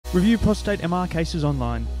Review prostate MR cases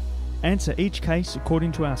online. Answer each case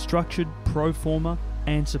according to our structured pro forma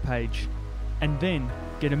answer page. And then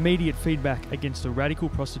get immediate feedback against a radical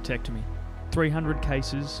prostatectomy. 300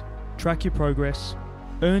 cases, track your progress,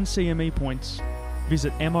 earn CME points.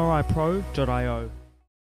 Visit mripro.io.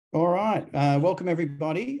 All right, welcome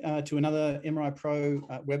everybody to another MRI Pro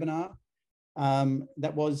webinar.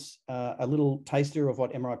 That was a little taster of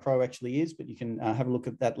what MRI Pro actually is, but you can have a look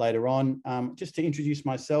at that later on. Just to introduce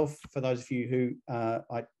myself, for those of you who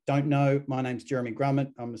I don't know, my name's Jeremy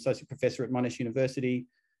Grummett. I'm an Associate Professor at Monash University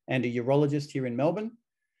and a urologist here in Melbourne.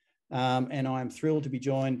 And I'm thrilled to be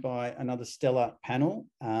joined by another stellar panel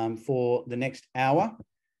for the next hour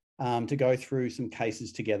to go through some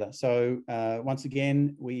cases together. So once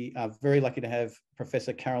again, we are very lucky to have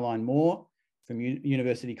Professor Caroline Moore from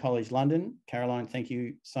University College London. Caroline, thank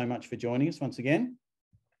you so much for joining us once again.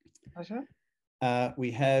 Pleasure.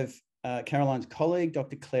 We have Caroline's colleague,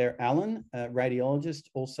 Dr. Claire Allen, a radiologist,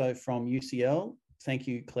 also from UCL. Thank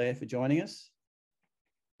you, Claire, for joining us.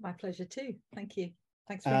 My pleasure too. Thank you.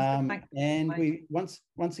 Thanks for and we once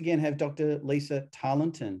again have Dr. Lisa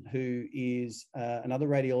Tarleton, who is another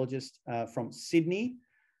radiologist from Sydney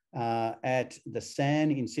at the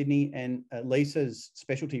SAN in Sydney. And Lisa's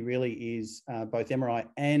specialty really is both MRI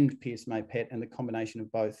and PSMA PET and the combination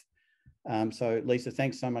of both. So Lisa,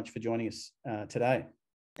 thanks so much for joining us today.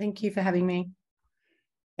 Thank you for having me.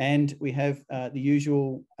 And we have the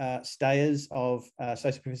usual stayers of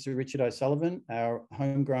Associate Professor Richard O'Sullivan, our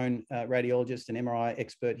homegrown radiologist and MRI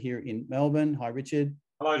expert here in Melbourne. Hi, Richard.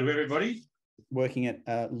 Hello to everybody. Working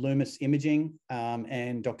at Loomis Imaging,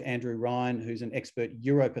 and Dr. Andrew Ryan, who's an expert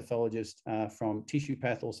uropathologist from Tissue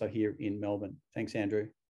Path, also here in Melbourne. Thanks, Andrew.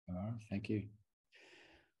 Thank you.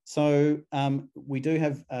 So we do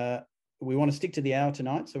have, we want to stick to the hour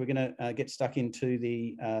tonight, so we're going to get stuck into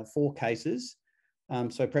the 4 cases.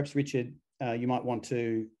 So perhaps, Richard, you might want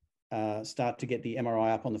to start to get the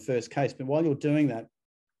MRI up on the first case. But while you're doing that,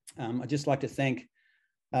 I'd just like to thank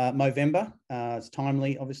Movember. It's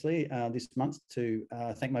timely, obviously, this month to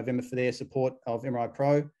thank Movember for their support of MRI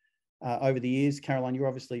Pro over the years. Caroline, you're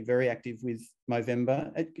obviously very active with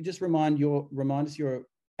Movember. Just remind us your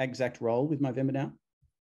exact role with Movember now.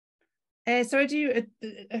 So I do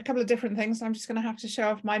a couple of different things. I'm just going to have to show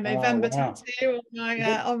off my Movember tattoo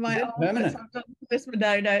on my arm. Permanent?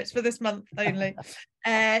 No, it's for this month only.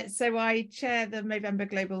 So I chair the Movember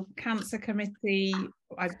Global Cancer Committee.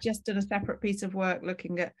 I've just done a separate piece of work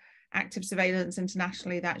looking at active surveillance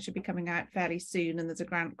internationally. That should be coming out fairly soon, and there's a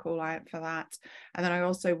grant call out for that. And then I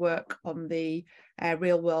also work on the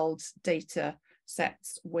real world data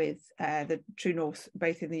sets with the True North,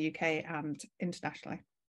 both in the UK and internationally.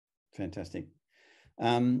 Fantastic.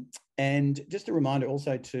 And just a reminder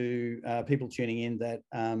also to people tuning in that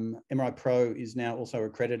MRI Pro is now also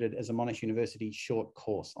accredited as a Monash University short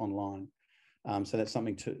course online. So that's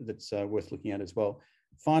something that's worth looking at as well.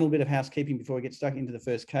 Final bit of housekeeping before we get stuck into the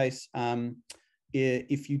first case.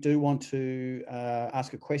 If you do want to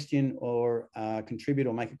ask a question or contribute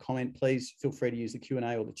or make a comment, please feel free to use the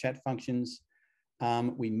Q&A or the chat functions.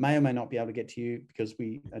 We may or may not be able to get to you because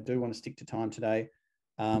we do want to stick to time today.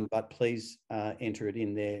 But please enter it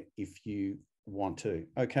in there if you want to.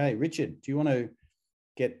 Okay, Richard, do you want to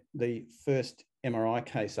get the first MRI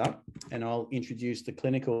case up, and I'll introduce the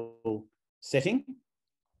clinical setting.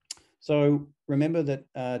 So remember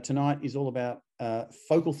that tonight is all about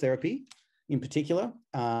focal therapy in particular,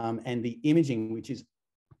 and the imaging, which is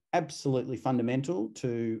absolutely fundamental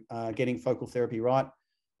to getting focal therapy right.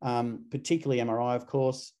 Particularly MRI, of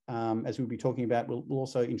course, as we'll be talking about. We'll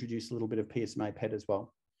also introduce a little bit of PSMA PET as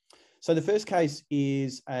well. So the first case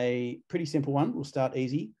is a pretty simple one. We'll start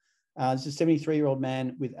easy. This is a 73-year-old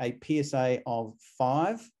man with a PSA of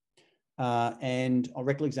 5, and a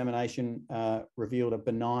rectal examination revealed a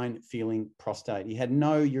benign feeling prostate. He had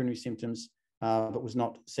no urinary symptoms, but was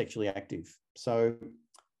not sexually active. So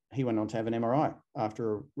he went on to have an MRI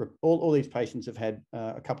after all these patients have had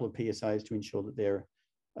a couple of PSAs to ensure that they're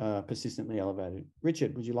persistently elevated.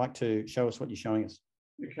 Richard, would you like to show us what you're showing us?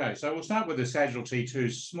 Okay, so we'll start with the sagittal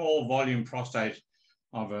T2, small volume prostate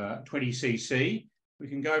of 20 cc. We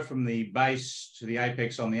can go from the base to the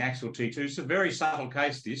apex on the axial T2. It's a very subtle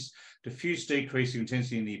case, this diffuse decrease of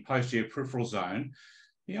intensity in the posterior peripheral zone.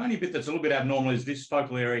 The only bit that's a little bit abnormal is this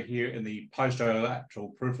focal area here in the posterior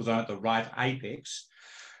peripheral zone at the right apex.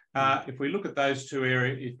 If we look at those two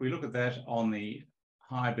areas, if we look at that on the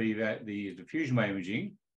high B, the diffusion wave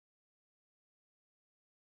imaging,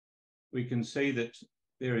 we can see that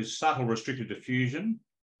there is subtle restricted diffusion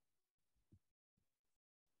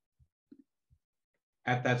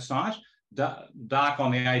at that site. dark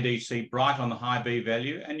on the ADC, bright on the high B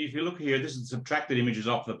value. And if you look here, this is subtracted images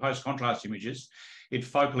off the post-contrast images. It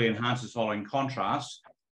focally enhances following contrast.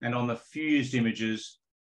 And on the fused images,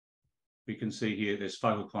 we can see here there's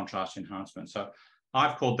focal contrast enhancement. So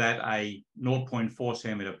I've called that a 0.4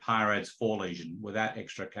 centimetre PIRADS 4 lesion without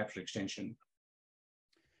extra capsule extension.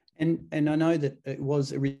 And I know that it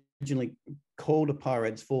was originally called a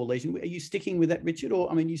PIRADS 4 lesion. Are you sticking with that, Richard? Or,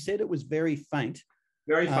 I mean, you said it was very faint.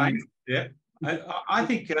 Very faint, yeah. I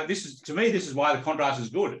think this is why the contrast is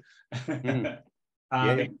good.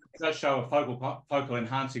 It does show a focal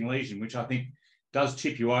enhancing lesion, which I think does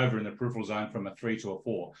tip you over in the peripheral zone from a 3 to a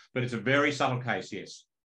 4. But it's a very subtle case, yes.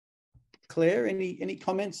 Claire, any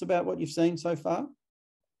comments about what you've seen so far?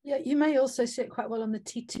 Yeah, you may also see it quite well on the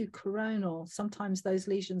T2 coronal. Sometimes those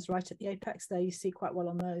lesions right at the apex there, you see quite well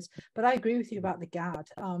on those. But I agree with you about the GAD.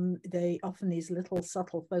 They often, these little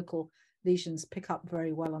subtle focal lesions pick up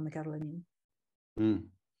very well on the gadolinium.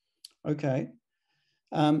 Okay.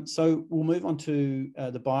 So we'll move on to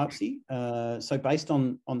the biopsy. So based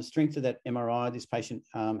on the strength of that MRI, this patient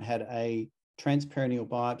had a transperineal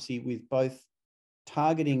biopsy with both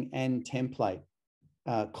targeting and template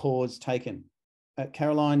cores taken.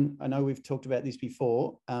 Caroline, I know we've talked about this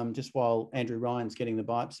before, just while Andrew Ryan's getting the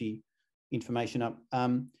biopsy information up.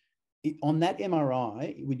 On that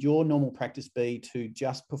MRI, would your normal practice be to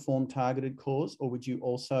just perform targeted cores, or would you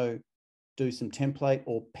also do some template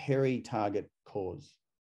or peri-target cores?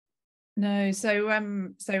 No, so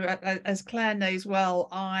as Claire knows well,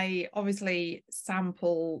 I obviously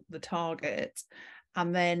sample the target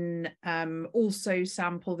and then also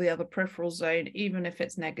sample the other peripheral zone, even if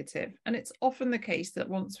it's negative. And it's often the case that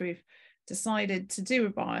once we've decided to do a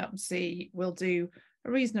biopsy, we'll do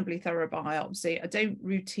a reasonably thorough biopsy. I don't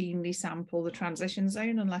routinely sample the transition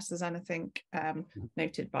zone unless there's anything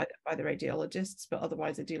noted by the radiologists, but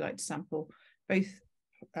otherwise I do like to sample both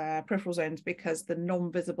peripheral zones because the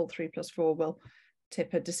non-visible 3+4 will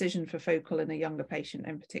tip a decision for focal in a younger patient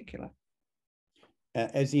in particular.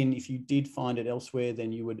 As in, if you did find it elsewhere,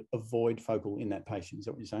 then you would avoid focal in that patient. Is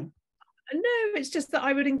that what you're saying? No, it's just that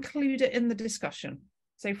I would include it in the discussion.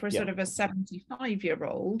 So for a sort of a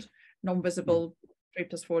 75-year-old, non-visible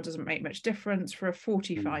 3+4 doesn't make much difference. For a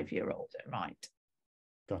 45-year-old, it might.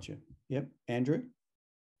 Gotcha. Yep. Andrew?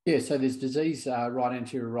 Yeah, so there's disease right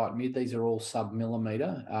anterior, right mid. These are all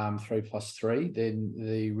sub-millimetre, 3+3. Then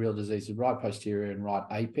the real disease is right posterior and right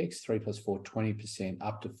apex, 3+4, 20%,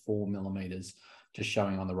 up to 4 millimetres, just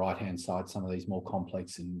showing on the right-hand side some of these more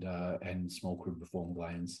complex and small cribriform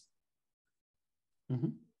glands.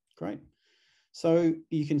 Great. So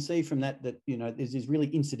you can see from that, you know, there's this really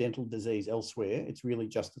incidental disease elsewhere. It's really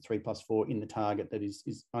just the 3+4 in the target that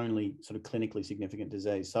is only sort of clinically significant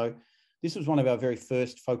disease. So this was one of our very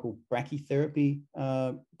first focal brachytherapy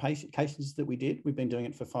cases that we did. We've been doing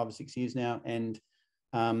it for 5 or 6 years now. And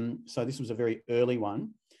so this was a very early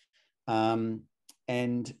one.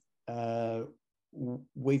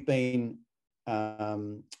 We've been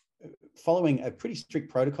following a pretty strict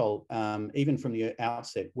protocol, even from the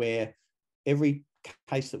outset, where every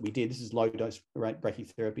case that we did, this is low dose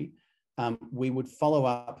brachytherapy, we would follow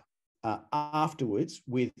up afterwards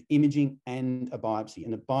with imaging and a biopsy.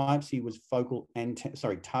 And the biopsy was focal and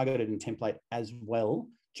targeted and template as well,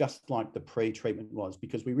 just like the pre-treatment was,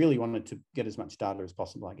 because we really wanted to get as much data as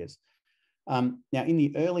possible, I guess. Now, in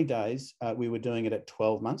the early days, we were doing it at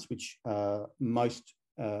 12 months, which most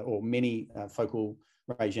or many focal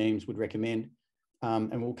regimes would recommend.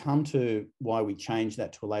 And we'll come to why we changed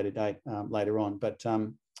that to a later date later on. But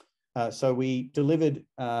so we delivered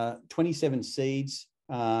 27 seeds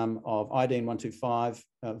of iodine 125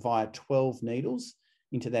 via 12 needles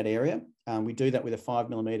into that area. We do that with a 5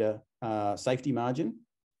 millimetre safety margin.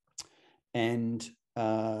 And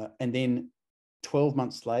then 12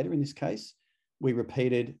 months later, in this case, we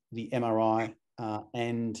repeated the MRI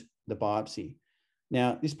and the biopsy.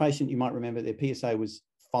 Now, this patient, you might remember, their PSA was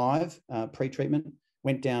 5 pre-treatment,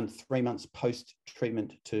 went down 3 months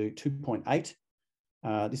post-treatment to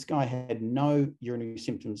 2.8. This guy had no urinary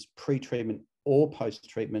symptoms pre-treatment or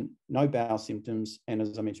post-treatment, no bowel symptoms, and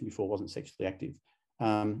as I mentioned before, wasn't sexually active,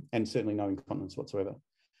 and certainly no incontinence whatsoever.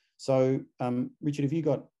 So, Richard, have you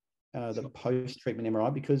got the post-treatment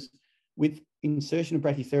MRI? Because with insertion of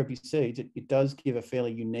brachytherapy seeds, it does give a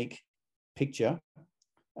fairly unique picture,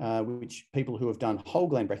 which people who have done whole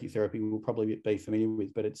gland brachytherapy will probably be familiar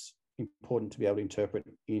with, but it's important to be able to interpret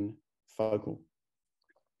in focal.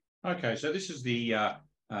 Okay, so this is the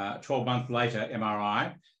 12-month later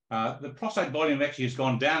MRI. The prostate volume actually has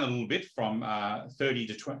gone down a little bit from 30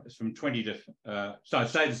 to 20, from 20 to, so it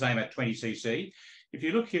stayed the same at 20 cc. If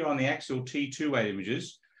you look here on the axial T2 weight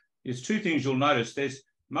images, there's two things you'll notice. There's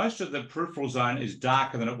most of the peripheral zone is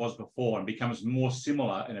darker than it was before and becomes more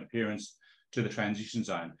similar in appearance to the transition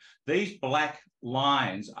zone. These black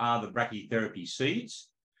lines are the brachytherapy seeds.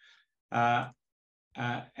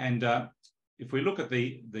 If we look at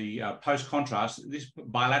the post-contrast, this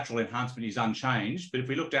bilateral enhancement is unchanged, but if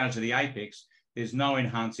we look down to the apex, there's no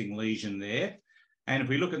enhancing lesion there. And if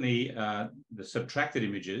we look at the subtracted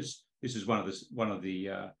images, this is one of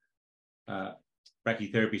the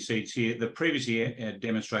brachytherapy seeds here. The previously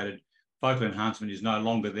demonstrated focal enhancement is no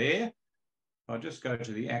longer there. I'll just go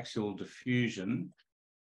to the axial diffusion.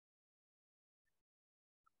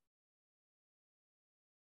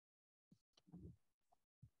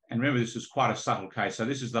 And remember, this is quite a subtle case. So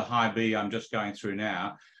this is the high B I'm just going through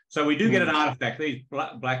now. So we do get an artifact. These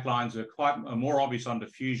black lines are more obvious on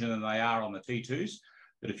diffusion than they are on the T2s.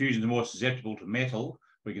 The diffusion is more susceptible to metal.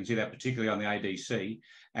 We can see that particularly on the ADC,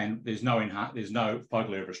 and there's no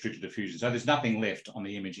focal area of restricted diffusion. So there's nothing left on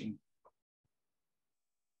the imaging.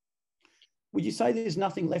 Would you say there's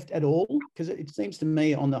nothing left at all? Because it seems to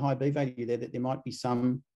me on the high B value there that there might be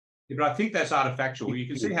some. Yeah, but I think that's artifactual. You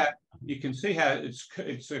can see how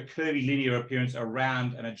it's a curvy linear appearance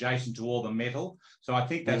around and adjacent to all the metal. So I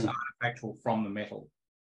think that's artifactual from the metal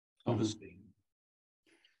of the skin.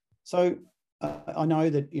 So I know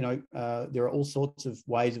that there are all sorts of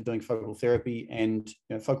ways of doing focal therapy, and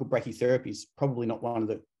focal brachytherapy is probably not one of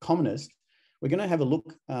the commonest. We're going to have a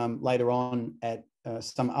look later on at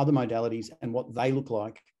some other modalities and what they look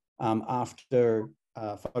like after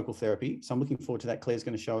focal therapy. So I'm looking forward to that. Claire's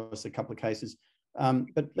going to show us a couple of cases.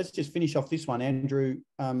 But let's just finish off this one. Andrew,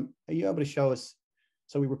 are you able to show us?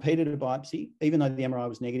 So we repeated a biopsy, even though the MRI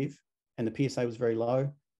was negative and the PSA was very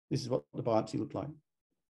low. This is what the biopsy looked like.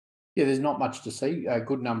 Yeah, there's not much to see. A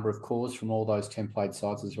good number of cores from all those template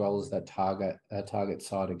sites, as well as that target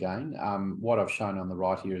site again. What I've shown on the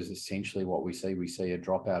right here is essentially what we see. We see a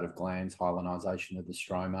dropout of glands, hyalinization of the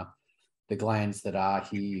stroma. The glands that are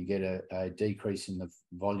here, you get a decrease in the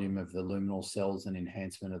volume of the luminal cells and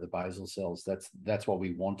enhancement of the basal cells. That's what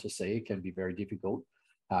we want to see. It can be very difficult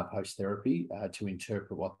post-therapy to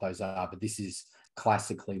interpret what those are, but this is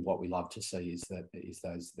classically what we love to see, is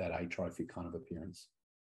that atrophic kind of appearance.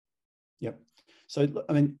 Yep. So,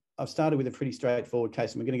 I mean, I've started with a pretty straightforward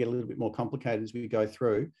case, and we're going to get a little bit more complicated as we go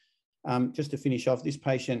through. Just to finish off, this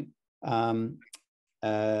patient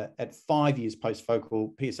at 5 years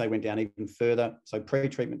post-focal, PSA went down even further. So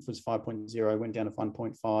pre-treatment was 5.0, went down to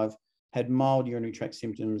 1.5, had mild urinary tract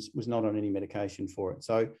symptoms, was not on any medication for it.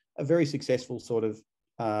 So a very successful sort of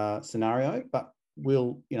scenario, but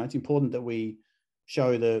it's important that we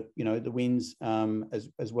show the wins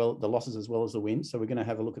as well, the losses as well as the wins. So we're going to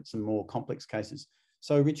have a look at some more complex cases.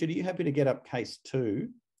 So Richard, are you happy to get up case 2?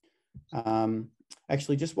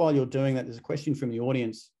 Actually, just while you're doing that, there's a question from the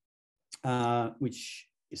audience, which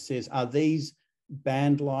says, are these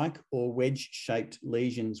band-like or wedge-shaped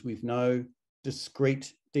lesions with no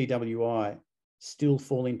discrete DWI still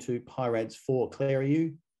fall into PIRADS 4? Claire, are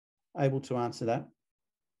you able to answer that?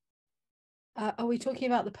 Are we talking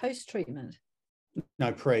about the post-treatment?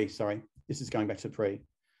 No, pre, sorry. This is going back to pre.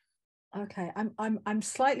 Okay, I'm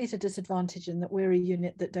slightly at a disadvantage in that we're a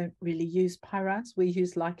unit that don't really use PIRADS. We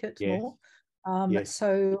use LICAT more. Yes.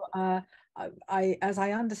 So as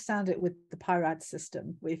I understand it, with the PIRADS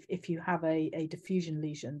system, if you have a diffusion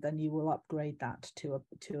lesion, then you will upgrade that to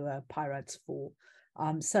a PIRADS 4.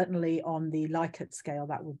 Certainly on the LICAT scale,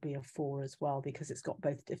 that would be a 4 as well, because it's got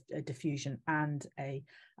both a diffusion and an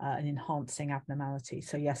enhancing abnormality.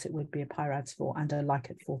 So yes, it would be a PIRADS 4 and a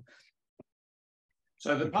LICAT 4.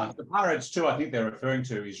 So the PIRADS 2 I think they're referring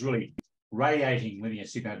to is really radiating linear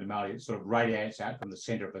sigma abnormality. It sort of radiates out from the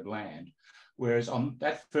center of the gland. Whereas on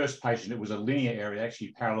that first patient, it was a linear area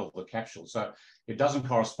actually parallel to the capsule. So it doesn't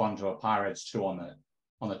correspond to a PIRADS 2 on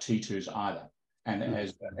the T2s either. And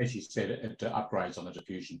as you said, it upgrades on the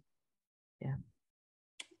diffusion. Yeah.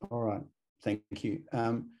 All right. Thank you.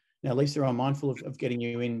 Now, Lisa, I'm mindful of getting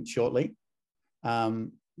you in shortly.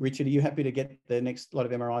 Richard, are you happy to get the next lot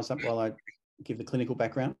of MRIs up while I give the clinical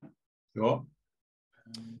background? Sure.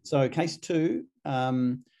 So case 2,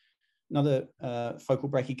 another focal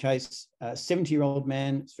brachy case, 70-year-old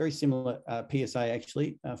man. It's very similar PSA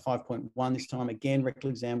actually, 5.1 this time. Again, rectal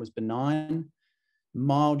exam was benign.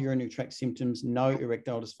 Mild urinary tract symptoms, no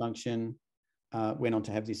erectile dysfunction, went on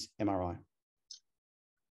to have this MRI.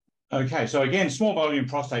 Okay, so again, small volume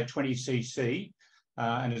prostate, 20 cc.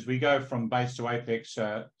 And as we go from base to apex,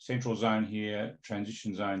 central zone here,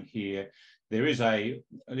 transition zone here, it is a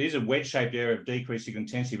wedge-shaped area of decreasing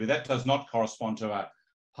intensity, but that does not correspond to a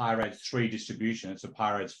PIRADS 3 distribution. It's a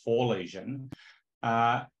PIRADS 4 lesion.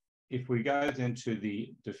 if we go then to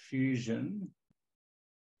the diffusion,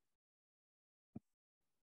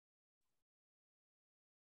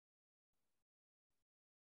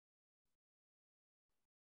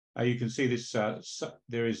 you can see this,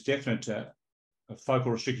 there is definite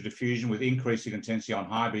focal restricted diffusion with increasing intensity on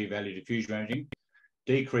high B-value diffusion imaging,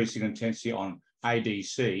 decreasing intensity on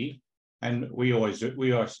ADC, and we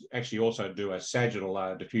actually also do a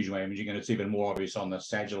sagittal diffusion imaging, and it's even more obvious on the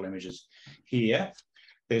sagittal images here.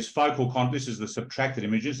 There's focal, this is the subtracted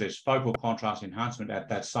images, there's focal contrast enhancement at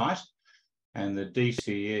that site, and the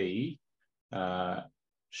DCE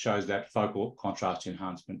shows that focal contrast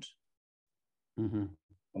enhancement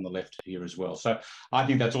on the left here as well. So I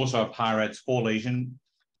think that's also a PIRADS 4 lesion.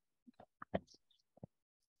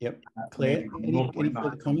 Yep. Claire, any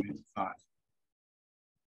further comments?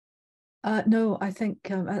 No, I think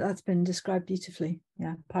that's been described beautifully.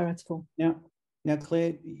 Yeah, PIRADS 4. Now,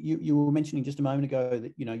 Claire, you were mentioning just a moment ago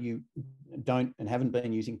that you don't and haven't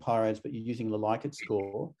been using PIRADS, but you're using the Likert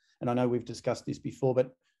score. And I know we've discussed this before, but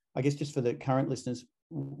I guess just for the current listeners,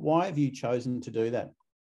 why have you chosen to do that?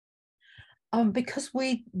 Because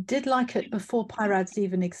we did Likert before PIRADS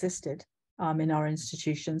even existed in our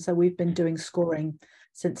institution. So we've been doing scoring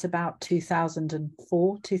since about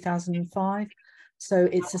 2004, 2005. So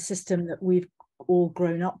it's a system that we've all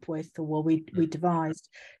grown up with, or we devised.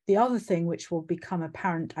 The other thing which will become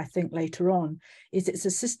apparent, I think, later on, is it's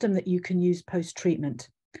a system that you can use post-treatment.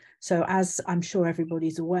 So as I'm sure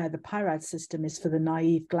everybody's aware, the PIRADS system is for the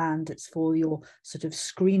naive gland. It's for your sort of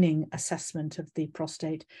screening assessment of the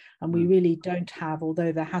prostate. And we really don't have,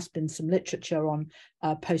 although there has been some literature on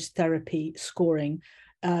post-therapy scoring,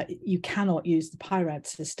 you cannot use the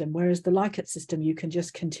PIRADS system, whereas the Likert system, you can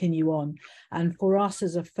just continue on. And for us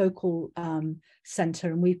as a focal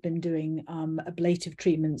center, and we've been doing ablative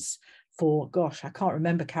treatments for, gosh, I can't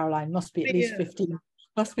remember, Caroline, must be at least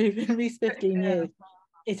 15 years.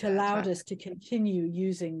 It allowed us to continue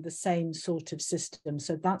using the same sort of system.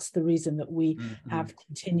 So that's the reason that we have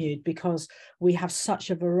continued, because we have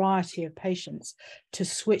such a variety of patients. To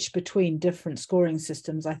switch between different scoring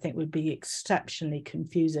systems, I think, would be exceptionally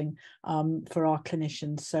confusing for our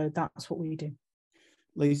clinicians. So that's what we do.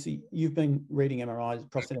 Lisa, you've been reading MRIs,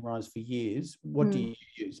 prostate MRIs for years. What do you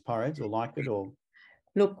use, PIRADS or Likert or?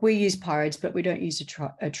 Look, we use PIRADS, but we don't use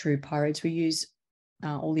a true PIRADS. We use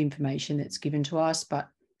all the information that's given to us, but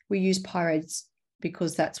we use PIRADS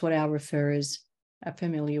because that's what our referrers are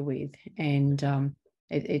familiar with, and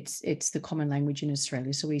it's the common language in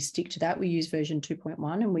Australia. So we stick to that. We use version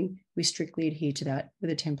 2.1, and we strictly adhere to that with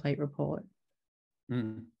a template report.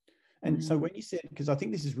 And so when you said, because I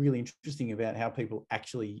think this is really interesting about how people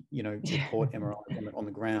actually, report MRI on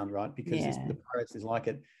the ground, right? Because the PIRADS is like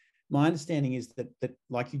it. My understanding is that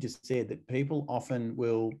like you just said, that people often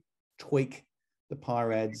will tweak the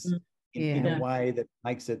PIRADS in a way that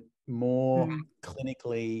makes it more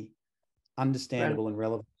clinically understandable and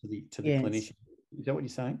relevant to the clinician. Is that what you're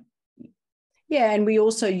saying? Yeah, and we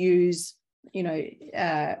also use,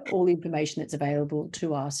 all the information that's available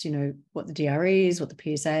to us, what the DRE is, what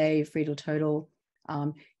the PSA, fetal total.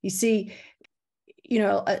 You see,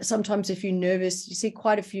 sometimes if you're nervous, you see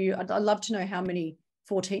quite a few. I'd love to know how many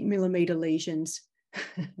 14 millimeter lesions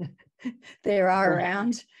there are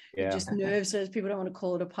around. Just nerves, so people don't want to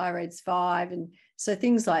call it a PIRADS 5, and so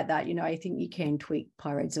things like that. I think you can tweak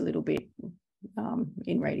PIRADS a little bit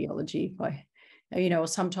in radiology by, or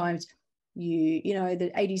sometimes the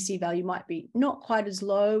ADC value might be not quite as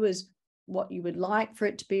low as what you would like for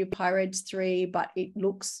it to be a PIRADS 3, but it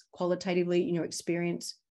looks qualitatively in your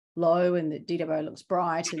experience low, and the DWO looks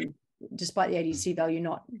bright, and despite the ADC value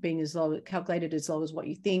not being as low, calculated as low as what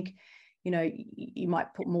you think, you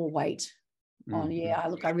might put more weight on,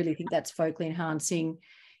 look, I really think that's focally enhancing,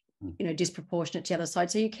 disproportionate to the other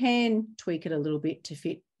side. So you can tweak it a little bit to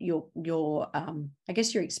fit your I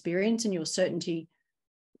guess your experience and your certainty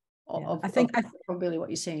of probably what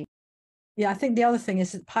you're seeing. Yeah, I think the other thing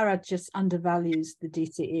is that PIRADS just undervalues the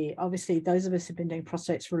DCE. Obviously, those of us who've been doing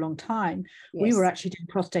prostates for a long time, we were actually doing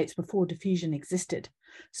prostates before diffusion existed.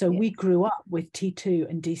 So we grew up with T2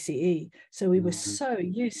 and DCE. So we were so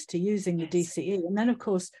used to using the DCE. And then, of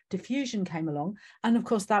course, diffusion came along. And, of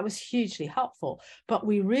course, that was hugely helpful. But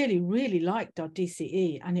we really, really liked our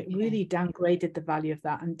DCE. And it really downgraded the value of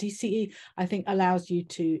that. And DCE, I think, allows you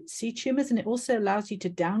to see tumours. And it also allows you to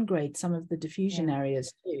downgrade some of the diffusion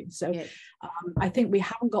areas too. So I think we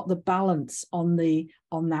haven't got the balance on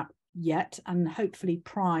that yet. And hopefully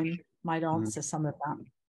Prime might answer some of that.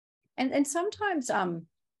 And sometimes,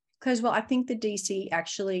 because, I think the DC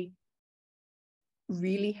actually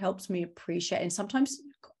really helps me appreciate, and sometimes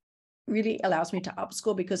really allows me to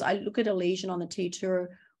upscore, because I look at a lesion on the T2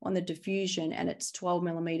 on the diffusion and it's 12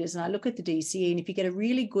 millimeters, and I look at the DCE, and if you get a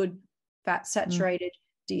really good fat saturated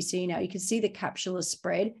DCE now, you can see the capsular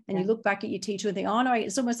spread, and you look back at your T2 and think, oh no,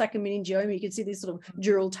 it's almost like a meningioma. You can see these sort of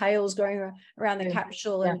dural tails going around the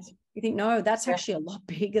capsule, and you think, no, that's actually a lot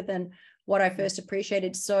bigger than what I first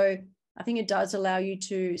appreciated. So I think it does allow you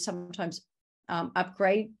to sometimes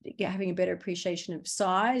upgrade, having a better appreciation of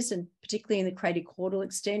size, and particularly in the cradiocaudal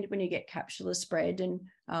extent when you get capsular spread and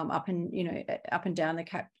up and down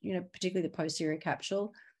the particularly the posterior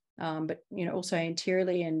capsule, but also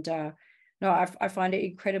anteriorly. And I find it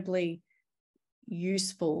incredibly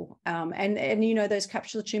useful. And those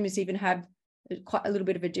capsular tumors even have quite a little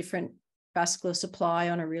bit of a different vascular supply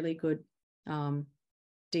on a really good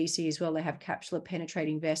DC as well. They have capsular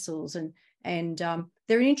penetrating vessels, and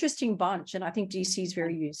they're an interesting bunch, and I think DC is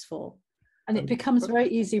very useful. And it becomes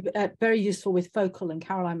very useful with focal, and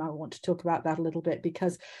Caroline might want to talk about that a little bit,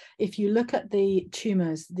 because if you look at the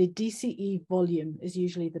tumors, the DCE volume is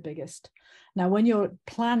usually the biggest. Now, when you're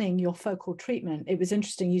planning your focal treatment, it was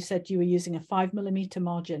interesting, you said you were using a 5 millimeter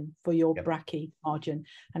margin for your brachy margin,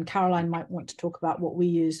 and Caroline might want to talk about what we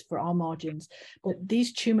use for our margins. But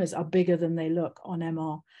these tumors are bigger than they look on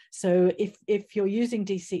MR. So if you're using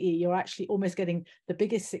DCE, you're actually almost getting the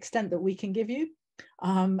biggest extent that we can give you.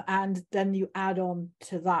 And then you add on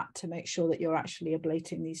to that to make sure that you're actually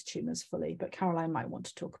ablating these tumors fully. But Caroline might want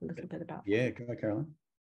to talk a little bit about that. Yeah, go ahead, Caroline.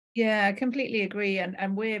 Yeah, I completely agree,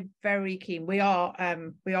 and we're very keen. We are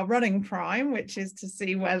running Prime, which is to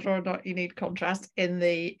see whether or not you need contrast in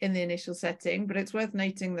the initial setting. But it's worth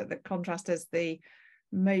noting that the contrast is the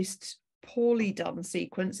most poorly done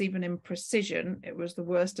sequence, even in precision. It was the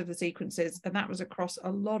worst of the sequences, and that was across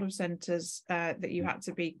a lot of centres that you had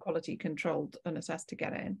to be quality controlled and assessed to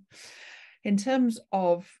get in. In terms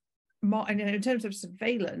of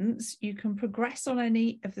surveillance, you can progress on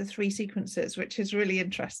any of the 3 sequences, which is really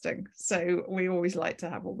interesting. So we always like to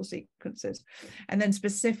have all the sequences. And then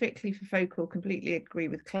specifically for focal, completely agree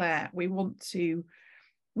with Claire. We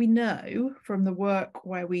know from the work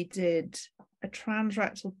where we did a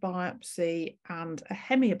transrectal biopsy and a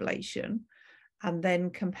hemiablation, and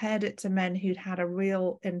then compared it to men who'd had a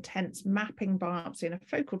real intense mapping biopsy and a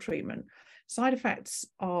focal treatment, side effects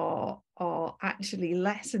are actually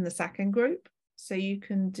less in the second group. So you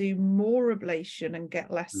can do more ablation and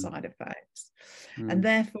get less side effects. And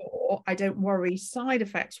therefore, I don't worry side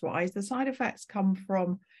effects wise. The side effects come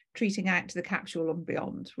from treating out to the capsule and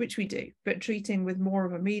beyond, which we do, but treating with more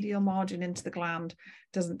of a medial margin into the gland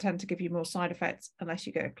doesn't tend to give you more side effects unless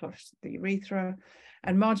you go close to the urethra.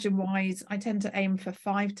 And margin wise, I tend to aim for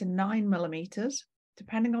 5 to 9 millimeters,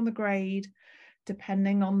 depending on the grade,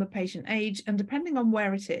 depending on the patient age, and depending on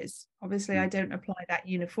where it is. Obviously, I don't apply that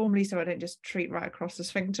uniformly, so I don't just treat right across the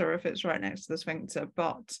sphincter if it's right next to the sphincter,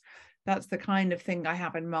 but that's the kind of thing I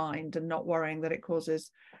have in mind, and not worrying that it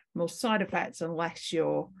causes more side effects unless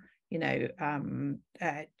you're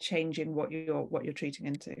changing what you're treating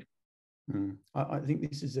into. I think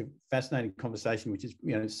this is a fascinating conversation, which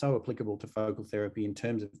is so applicable to focal therapy in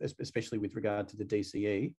terms of, especially with regard to the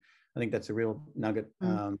DCE. I think that's a real nugget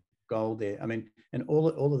gold there. I mean, and all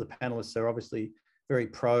of the panelists are obviously very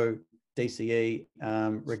pro DCE,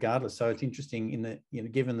 regardless. So it's interesting in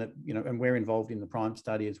that, given that, and we're involved in the Prime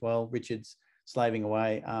study as well. Richard's slaving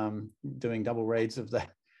away, doing double reads of the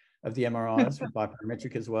MRIs for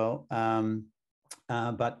biparametric as well.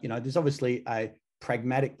 But there's obviously a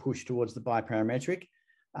pragmatic push towards the biparametric.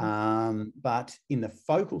 But in the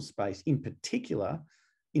focal space, in particular,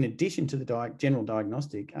 in addition to the general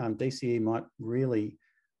diagnostic, DCE might really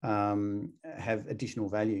have additional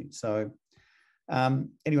value. So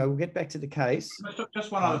anyway, we'll get back to the case.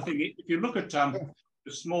 Just one other thing. If you look at the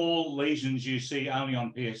small lesions you see only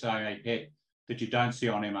on PSA PET that you don't see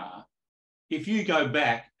on MR, if you go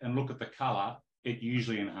back and look at the colour, it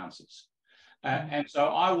usually enhances. And so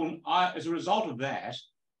I as a result of that,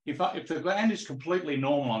 if the gland is completely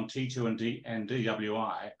normal on T2 and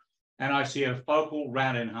DWI, and I see a focal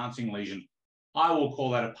round enhancing lesion, I will call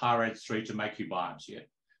that a PARADS 3 to make you biopsy it,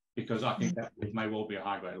 because I think that may well be a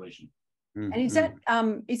high-grade lesion. And is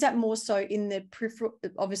that more so in the peripheral,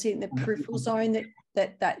 obviously in the peripheral zone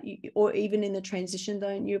that or even in the transition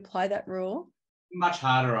zone, you apply that rule? Much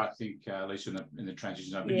harder, I think, Lisa, in the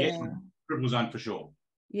transition zone, but yes, peripheral zone for sure.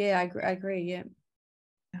 Yeah, I agree. Yeah.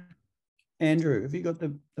 Andrew, have you got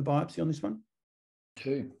the biopsy on this one?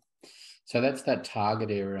 2. So that's that target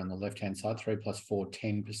area on the left-hand side, 3 + 4,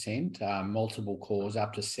 10%, multiple cores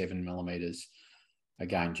up to 7 millimeters.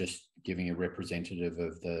 Again, just giving a representative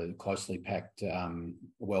of the closely packed,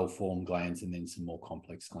 well-formed glands, and then some more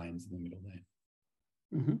complex glands in the middle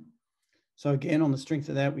there. So again, on the strength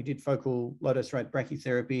of that, we did focal low-dose rate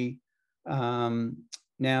brachytherapy.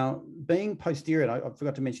 Now, being posterior, I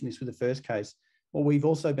forgot to mention this with the first case, what we've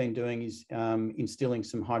also been doing is instilling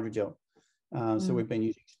some hydrogel. So we've been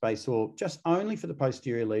using space or just only for the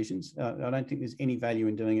posterior lesions. I don't think there's any value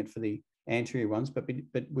in doing it for the anterior ones, but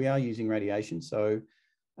we are using radiation. So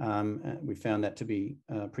we found that to be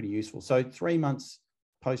pretty useful. So 3 months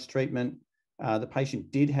post-treatment, the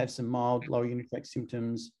patient did have some mild lower unit tract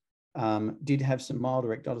symptoms, did have some mild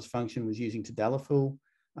erectile dysfunction, was using tadalafil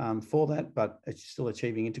for that, but it's still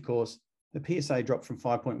achieving intercourse. The PSA dropped from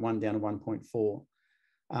 5.1 down to 1.4.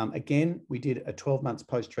 Again, we did a 12 months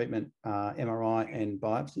post-treatment MRI and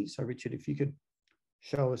biopsy. So Richard, if you could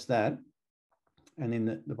show us that. And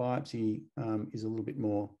then the biopsy is a little bit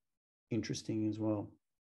more interesting as well.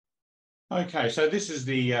 Okay, so this is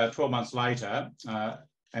the 12 months later.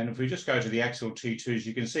 And if we just go to the axial T2s,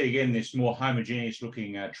 you can see again this more homogeneous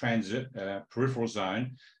looking transit peripheral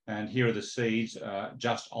zone. And here are the seeds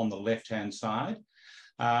just on the left-hand side.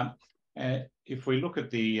 If we look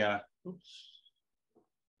at the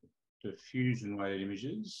diffusion weighted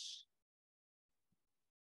images,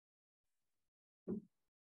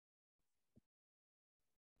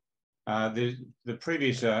 the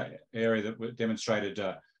previous area that demonstrated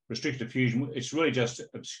restricted diffusion, it's really just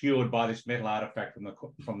obscured by this metal artifact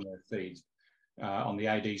from the feeds on the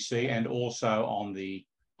ADC and also on the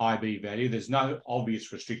IB value. There's no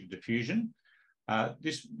obvious restricted diffusion.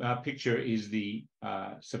 This picture is the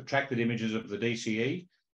subtracted images of the DCE.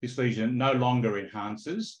 This lesion no longer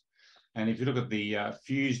enhances. And if you look at the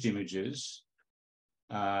fused images,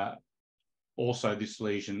 also this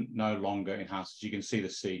lesion no longer enhances. You can see the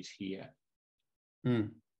seeds here.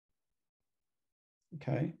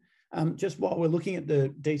 Okay. Just while we're looking at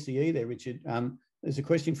the DCE there, Richard, there's a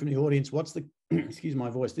question from the audience. What's the, excuse my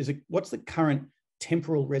voice, what's the current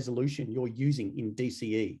temporal resolution you're using in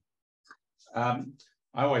DCE? I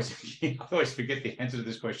always forget the answer to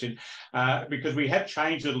this question because we have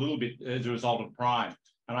changed it a little bit as a result of Prime.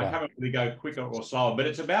 And I can't really go quicker or slower, but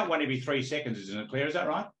it's about 1 every 3 seconds, isn't it, Claire? Is that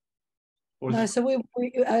right? No, so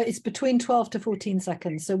it's between 12 to 14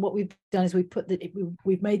 seconds. So what we've done is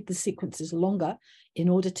we've made the sequences longer in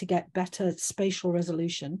order to get better spatial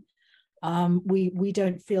resolution. We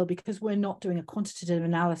don't feel, because we're not doing a quantitative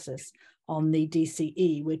analysis on the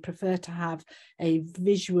DCE, we'd prefer to have a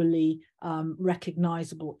visually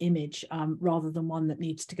recognizable image rather than one that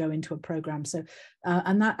needs to go into a program. So,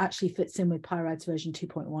 and that actually fits in with PyRADS version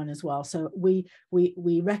 2.1 as well. So we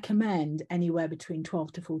recommend anywhere between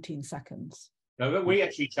 12 to 14 seconds. No, but we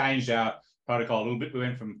actually changed our protocol a little bit.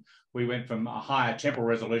 We went from a higher temporal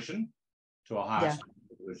resolution to a higher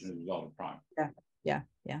resolution as a result of Prime. Yeah.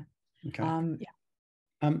 Okay.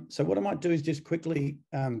 So what I might do is just quickly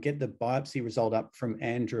get the biopsy result up from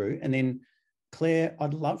Andrew, and then Claire,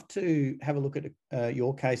 I'd love to have a look at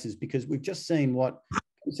your cases, because we've just seen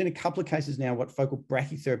a couple of cases now what focal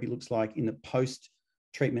brachytherapy looks like in the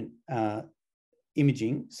post-treatment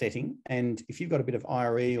imaging setting. And if you've got a bit of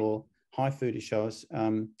IRE or HIFU to show us,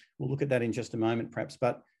 we'll look at that in just a moment, perhaps.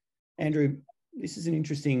 But Andrew, this is an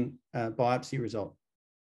interesting biopsy result.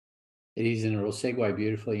 It is, and it will segue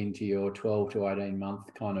beautifully into your 12 to 18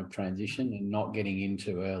 month kind of transition and not getting in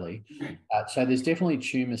too early. So there's definitely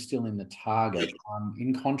tumour still in the target.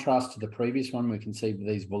 In contrast to the previous one, we can see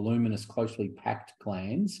these voluminous, closely packed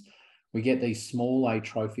glands. We get these small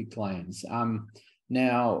atrophic glands.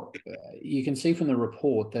 Now, you can see from the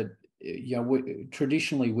report that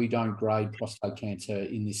traditionally we don't grade prostate cancer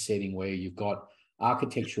in this setting where you've got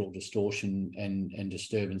architectural distortion and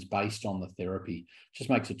disturbance based on the therapy.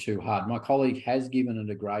 Just makes it too hard. My colleague has given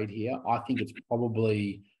it a grade here. I think it's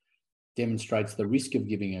probably demonstrates the risk of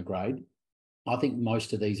giving a grade. I think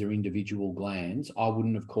most of these are individual glands. I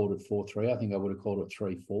wouldn't have called it 4-3. I think I would have called it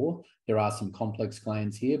 3-4. There are some complex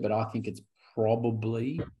glands here, but I think it's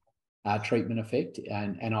probably a treatment effect.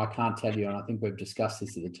 And I can't tell you, and I think we've discussed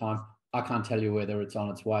this at the time, I can't tell you whether it's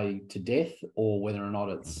on its way to death or whether or not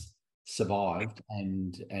it's survived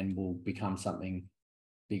and will become something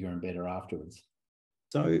bigger and better afterwards.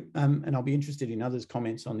 So, and I'll be interested in others'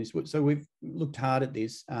 comments on this. So we've looked hard at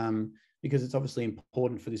this because it's obviously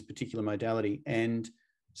important for this particular modality. And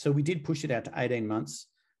so we did push it out to 18 months.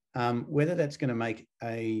 Whether that's going to make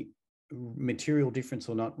a material difference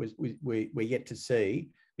or not, we're yet to see,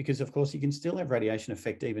 because of course you can still have radiation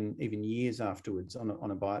effect even years afterwards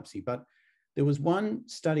on a biopsy. But there was one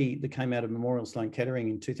study that came out of Memorial Sloan Kettering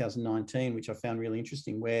in 2019, which I found really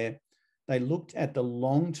interesting, where they looked at the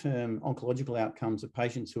long-term oncological outcomes of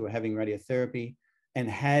patients who were having radiotherapy and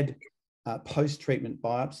had post-treatment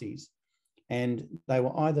biopsies. And they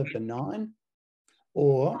were either benign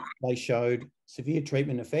or they showed severe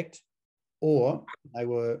treatment effect, or they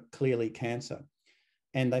were clearly cancer.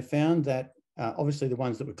 And they found that obviously the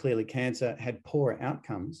ones that were clearly cancer had poorer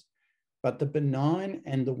outcomes, but the benign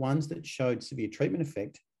and the ones that showed severe treatment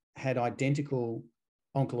effect had identical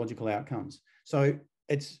oncological outcomes. So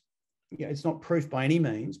it's not proof by any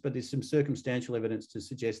means, but there's some circumstantial evidence to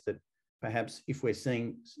suggest that perhaps if we're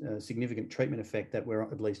seeing significant treatment effect, that we're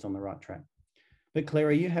at least on the right track. But Claire,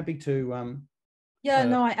 are you happy to? Yeah,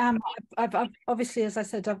 no, I am. I've obviously, as I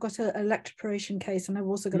said, I've got an electroporation case, and I've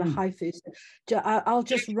also got a HIFU. So I'll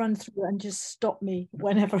just run through and just stop me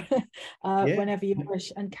whenever, whenever you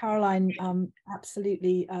wish. And Caroline,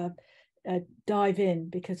 absolutely dive in,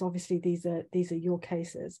 because obviously these are your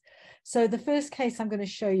cases. So the first case I'm going to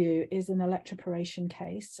show you is an electroporation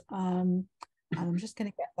case, and I'm just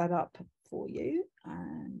going to get that up for you.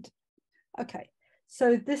 And okay,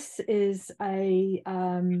 so this is a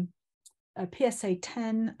PSA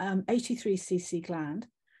 10 83 cc gland,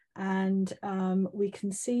 and we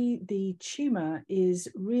can see the tumor is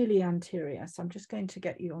really anterior. So I'm just going to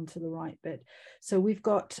get you onto the right bit. So we've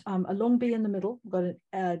got a long B in the middle, we've got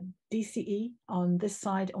a DCE on this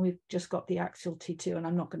side, and we've just got the axial T2, and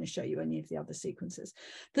I'm not going to show you any of the other sequences.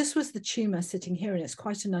 This was the tumor sitting here, and it's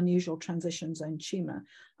quite an unusual transition zone tumor,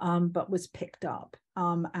 but was picked up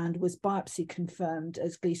and was biopsy confirmed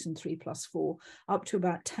as Gleason 3+4 up to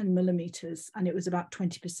about 10 millimeters, and it was about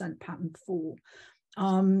 20% pattern 4.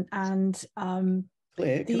 Claire,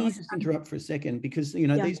 can I just interrupt for a second? Because,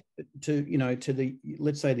 these to the,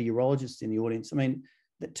 let's say, the urologists in the audience, I mean,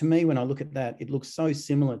 that to me, when I look at that, it looks so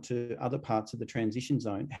similar to other parts of the transition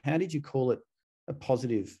zone. How did you call it a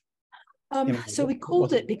positive? So we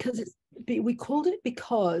called it because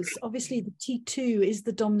obviously the T2 is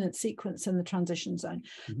the dominant sequence in the transition zone.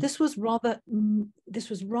 Mm-hmm. This was rather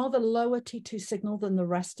lower T2 signal than the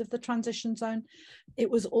rest of the transition zone. It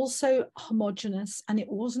was also homogeneous, and it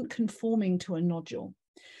wasn't conforming to a nodule,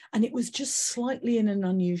 and it was just slightly in an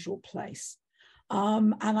unusual place.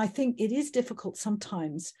 And I think it is difficult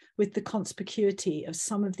sometimes with the conspicuity of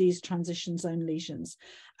some of these transition zone lesions.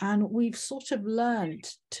 And we've sort of learned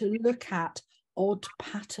to look at odd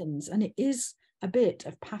patterns, and it is a bit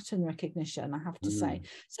of pattern recognition, I have to say.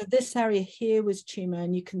 So this area here was tumor,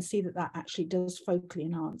 and you can see that that actually does focally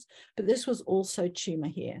enhance, but this was also tumor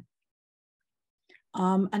here.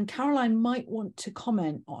 And Caroline might want to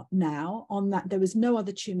comment now on that. There was no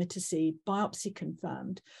other tumor to see, biopsy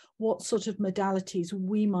confirmed. What sort of modalities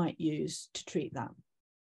we might use to treat that?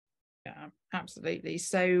 Yeah, absolutely.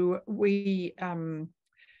 So we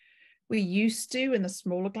used to, in the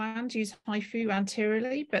smaller gland, use HIFU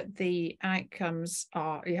anteriorly, but the outcomes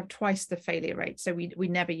are, you have twice the failure rate. So we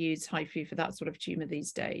never use HIFU for that sort of tumor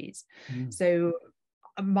these days. So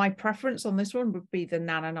my preference on this one would be the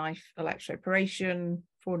nanoknife electroporation,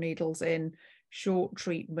 4 needles in, short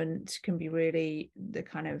treatment, can be really the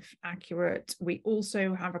kind of accurate. We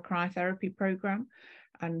also have a cryotherapy program,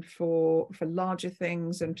 and for larger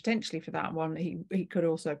things, and potentially for that one, he could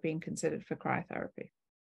also have been considered for cryotherapy.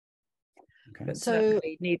 Okay. But so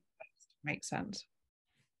need makes sense.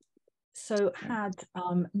 So had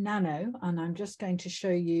nano, and I'm just going to show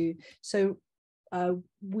you. So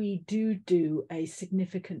we do a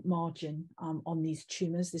significant margin on these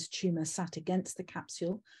tumors. This tumor sat against the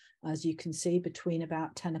capsule, as you can see, between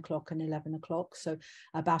about 10 o'clock and 11 o'clock. So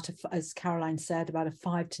about, as Caroline said, about a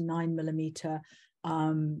 5 to 9 millimeter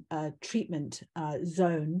treatment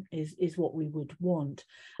zone is what we would want.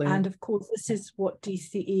 And of course, this is what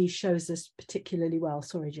DCE shows us particularly well.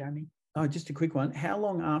 Sorry, Jeremy. Oh, just a quick one. How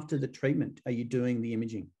long after the treatment are you doing the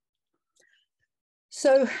imaging?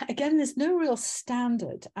 So again, there's no real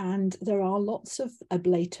standard, and there are lots of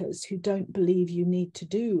ablaters who don't believe you need to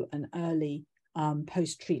do an early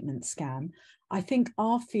post-treatment scan. I think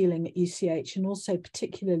our feeling at UCH, and also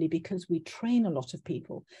particularly because we train a lot of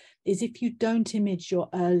people, is if you don't image your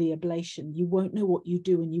early ablation, you won't know what you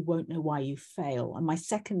do, and you won't know why you fail. And my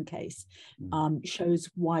second case shows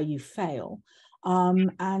why you fail.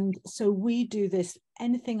 And so we do this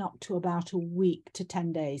anything up to about a week to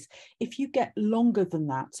 10 days. If you get longer than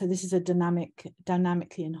that, so this is a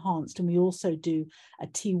dynamically enhanced, and we also do a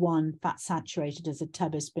T1 fat saturated as a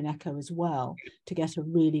turbospin echo as well to get a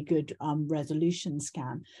really good resolution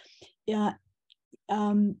scan.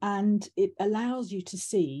 And it allows you to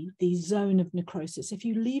see the zone of necrosis. If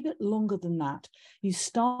you leave it longer than that, you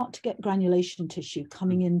start to get granulation tissue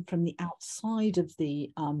coming in from the outside of the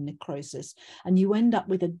necrosis, and you end up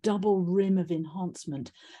with a double rim of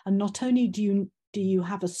enhancement. And not only do you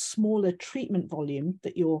have a smaller treatment volume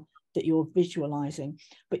that you're visualizing,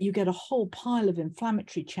 but you get a whole pile of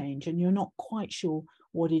inflammatory change, and you're not quite sure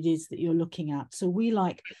what it is that you're looking at. So we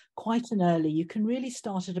like quite an early, you can really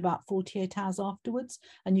start at about 48 hours afterwards,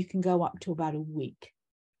 and you can go up to about a week.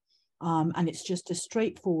 And it's just a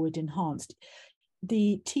straightforward enhanced.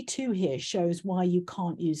 The T2 here shows why you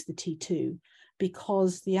can't use the T2,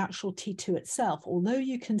 because the actual T2 itself, although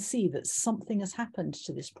you can see that something has happened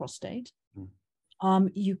to this prostate,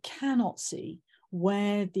 you cannot see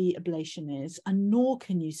where the ablation is, and nor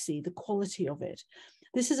can you see the quality of it.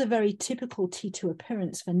 This is a very typical T2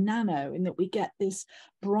 appearance for nano, in that we get this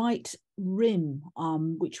bright rim,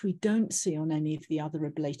 which we don't see on any of the other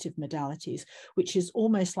ablative modalities, which is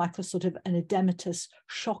almost like a sort of an edematous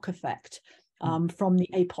shock effect from the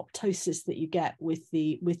apoptosis that you get with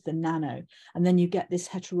the nano. And then you get this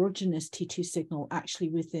heterogeneous T2 signal actually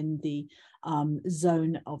within the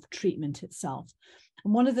zone of treatment itself.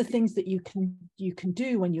 And one of the things that you can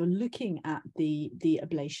do when you're looking at the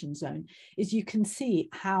ablation zone is you can see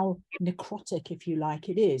how necrotic, if you like,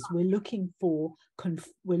 it is. We're looking for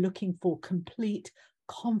complete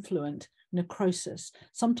confluent necrosis.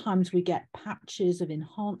 Sometimes we get patches of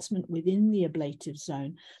enhancement within the ablative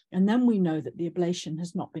zone, and then we know that the ablation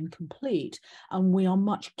has not been complete, and we are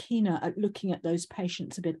much keener at looking at those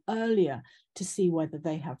patients a bit earlier to see whether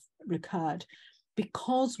they have recurred.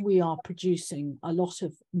 Because we are producing a lot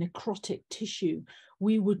of necrotic tissue,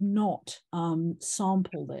 we would not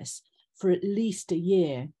sample this for at least a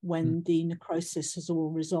year when the necrosis has all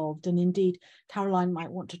resolved. And indeed, Caroline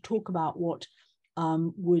might want to talk about what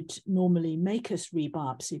would normally make us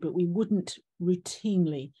rebiopsy, but we wouldn't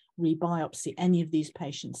routinely rebiopsy any of these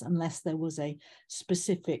patients unless there was a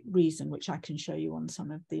specific reason, which I can show you on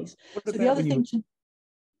some of these. So the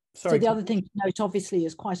other thing to note, obviously,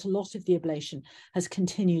 is quite a lot of the ablation has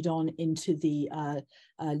continued on into the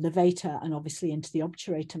levator and obviously into the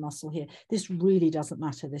obturator muscle here. This really doesn't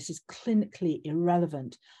matter. This is clinically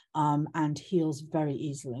irrelevant and heals very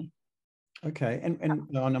easily. Okay, and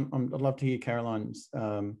I'd love to hear Caroline's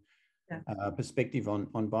perspective on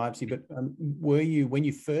biopsy. But were you, when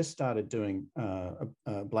you first started doing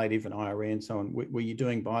ablative and IRE and so on, were you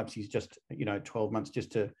doing biopsies just 12 months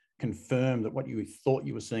just to confirm that what you thought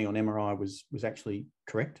you were seeing on MRI was actually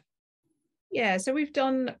correct? Yeah, so we've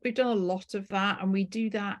done a lot of that, and we do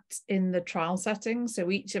that in the trial setting. So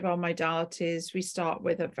each of our modalities, we start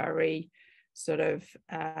with a very sort of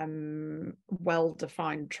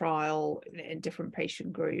well-defined trial in different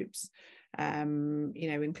patient groups,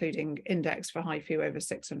 including index for HIFU over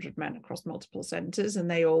 600 men across multiple centres,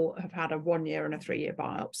 and they all have had a 1 year and a 3 year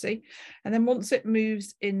biopsy. And then once it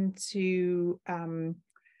moves into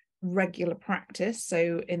regular practice,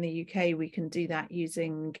 so in the UK we can do that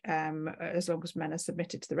using as long as men are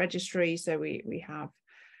submitted to the registry. So we have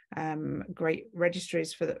great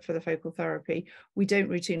registries for the focal therapy. We don't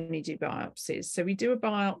routinely do biopsies. So we do a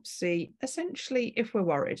biopsy essentially if we're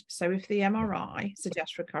worried. So if the MRI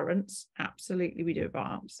suggests recurrence, absolutely we do a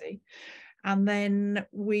biopsy. And then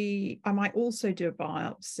I might also do a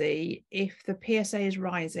biopsy if the PSA is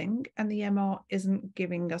rising and the MR isn't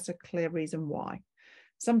giving us a clear reason why.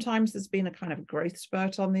 Sometimes there's been a kind of growth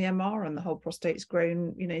spurt on the MR and the whole prostate's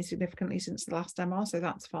grown, significantly since the last MR, so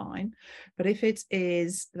that's fine. But if it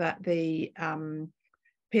is that the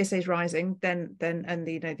PSA is rising, then and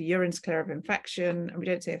the urine's clear of infection and we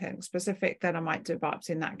don't see anything specific, then I might do a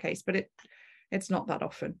biopsy in that case. But it's not that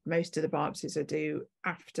often. Most of the biopsies I do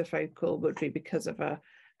after focal would be because of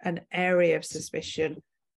an area of suspicion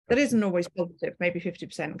that isn't always positive, maybe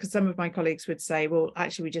 50%, because some of my colleagues would say, well,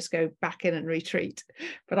 actually, we just go back in and retreat.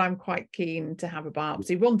 But I'm quite keen to have a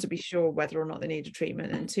biopsy, one, to be sure whether or not they need a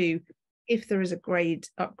treatment, and two, if there is a grade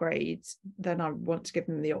upgrade, then I want to give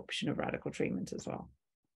them the option of radical treatment as well.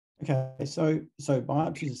 Okay, so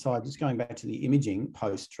biopsies aside, just going back to the imaging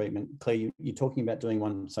post-treatment, Claire, you're talking about doing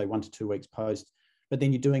one, say 1 to 2 weeks post, but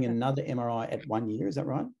then you're doing another MRI at 1 year, is that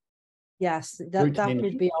right? Yes,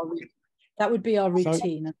 that would be our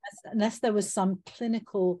routine, unless there was some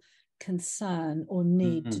clinical concern or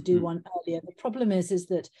need to do one earlier. The problem is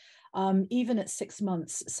that even at 6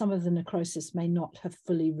 months, some of the necrosis may not have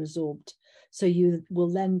fully resorbed. So you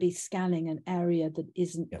will then be scanning an area that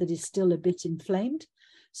is still a bit inflamed.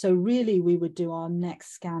 So really, we would do our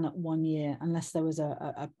next scan at 1 year, unless there was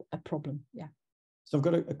a problem. Yeah. So I've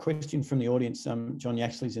got a question from the audience. John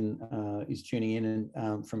Yaxley's is tuning in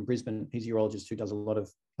and from Brisbane. He's a urologist who does a lot of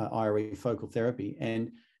IRE focal therapy, and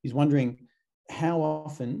he's wondering how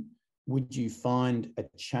often would you find a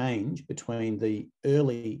change between the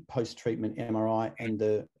early post-treatment MRI and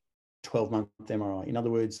the 12-month MRI? In other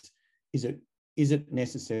words, is it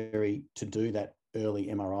necessary to do that early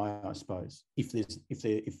MRI, I suppose, if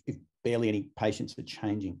barely any patients are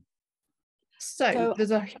changing? So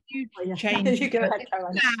there's a huge change. You go ahead,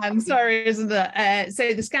 Caroline. I'm sorry, isn't there?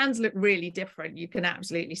 So the scans look really different. You can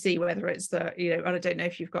absolutely see whether it's the, and I don't know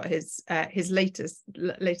if you've got his latest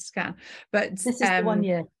scan, but this is the 1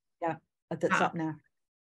 year, that's up now.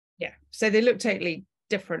 Yeah, so they look totally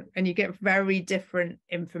different, and you get very different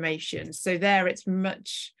information. So there, it's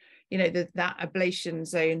much, that ablation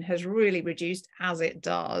zone has really reduced, as it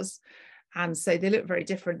does, and so they look very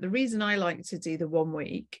different. The reason I like to do the 1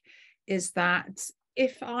 week is that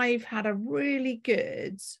if I've had a really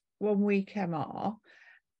good 1 week MR,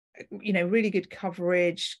 really good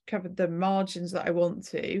coverage, covered the margins that I want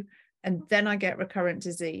to, and then I get recurrent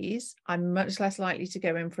disease, I'm much less likely to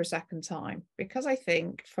go in for a second time, because I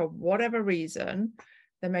think for whatever reason,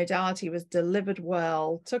 the modality was delivered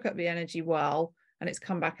well, took up the energy well, and it's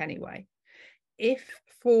come back anyway. If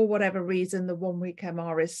for whatever reason the 1 week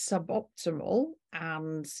MR is suboptimal,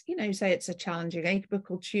 and say it's a challenging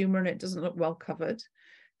apical tumor and it doesn't look well covered,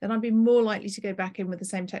 then I'd be more likely to go back in with the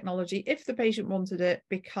same technology if the patient wanted it,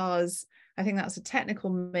 because I think that's a technical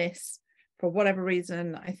miss. For whatever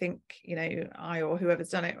reason, I think, I or whoever's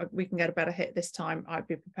done it, we can get a better hit this time, I'd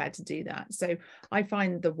be prepared to do that. So I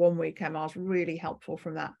find the 1 week MR is really helpful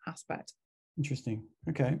from that aspect. Interesting.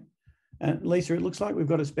 Okay. Lisa, it looks like we've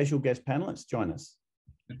got a special guest panelist join us.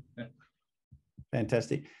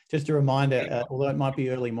 Fantastic. Just a reminder, although it might be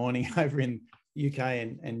early morning over in UK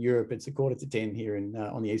and Europe, it's 9:45 here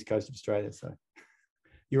on the east coast of Australia. So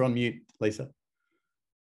you're on mute, Lisa.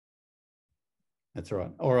 That's all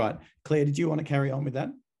right. All right. Claire, did you want to carry on with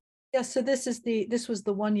that? Yeah, so this was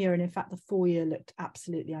the 1 year, and in fact the 4 year looked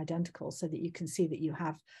absolutely identical, so that you can see that you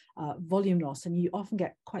have volume loss, and you often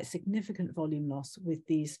get quite significant volume loss with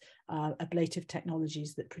these ablative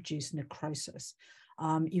technologies that produce necrosis.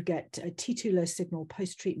 You get a T2 low signal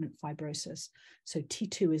post-treatment fibrosis. So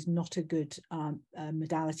T2 is not a good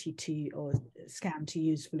modality or scan to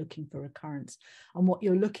use for looking for recurrence. And what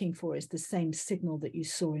you're looking for is the same signal that you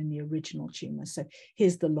saw in the original tumor. So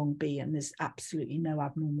here's the long B, and there's absolutely no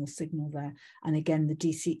abnormal signal there. And again, the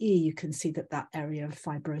DCE, you can see that that area of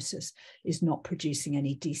fibrosis is not producing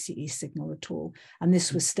any DCE signal at all. And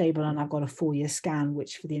this was stable, and I've got a 4 year scan,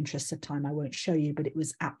 which for the interest of time, I won't show you, but it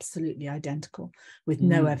was absolutely identical, with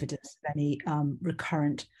no evidence of any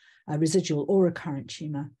recurrent, residual or recurrent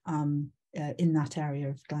tumor in that area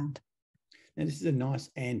of gland. Now, this is a nice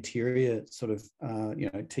anterior sort of,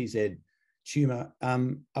 TZ tumor.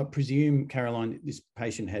 I presume, Caroline, this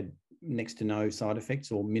patient had next to no side effects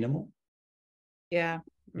or minimal? Yeah.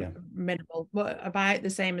 Minimal, but about the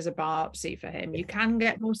same as a biopsy for him. You can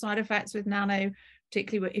get more side effects with nano,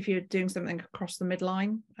 particularly if you're doing something across the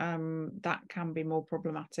midline. That can be more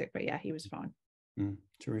problematic, but yeah, he was fine.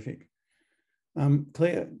 Terrific.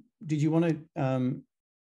 Claire, did you want to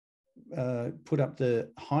put up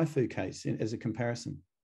the HIFU case as a comparison?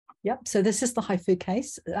 Yep, so this is the HIFU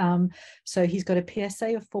case. So he's got a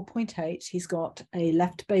PSA of 4.8. He's got a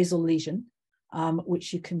left basal lesion,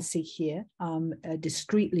 which you can see here, a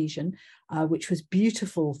discrete lesion, which was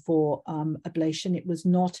beautiful for ablation. It was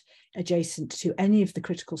not adjacent to any of the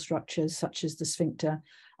critical structures, such as the sphincter.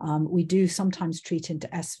 We do sometimes treat into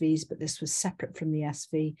SVs, but this was separate from the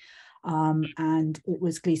SV. And it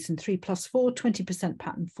was Gleason 3+4, 20%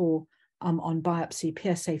 pattern 4 on biopsy,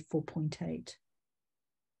 PSA 4.8.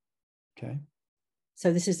 Okay.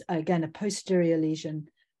 So this is, again, a posterior lesion.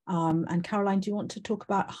 And Caroline, do you want to talk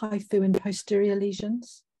about HIFU in posterior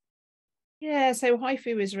lesions? Yeah, so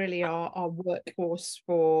HIFU is really our workhorse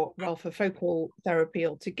for focal therapy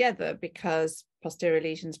altogether, because posterior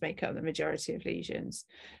lesions make up the majority of lesions.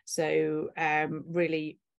 So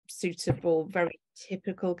really suitable, very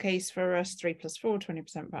typical case for us, 3+4,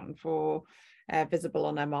 20% pattern 4, visible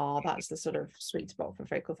on MR. That's the sort of sweet spot for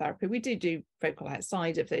focal therapy. We do focal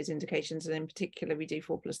outside of those indications, and in particular we do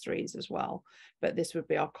 4+3s as well, but this would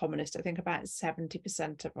be our commonest. I think about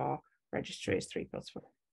 70% of our registry is 3+4.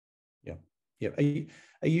 Yeah.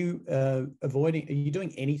 Are you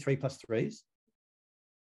doing any 3+3s?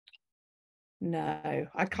 No,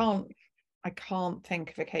 I can't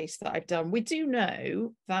think of a case that I've done. We do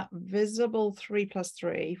know that visible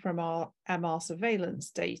 3+3 from our MR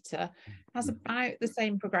surveillance data has about the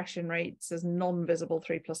same progression rates as non-visible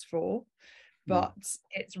 3+4, but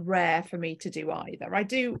it's rare for me to do either. I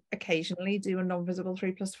do occasionally do a non-visible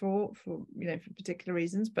 3+4 for particular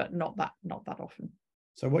reasons, but not that often.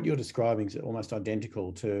 So what you're describing is almost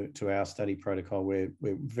identical to our study protocol, where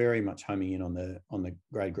we're very much homing in on the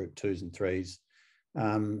grade group 2s and 3s,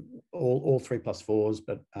 all 3+4s,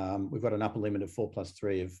 but we've got an upper limit of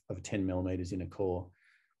 4+3 of 10 millimeters in a core.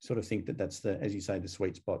 Sort of think that's the, as you say, the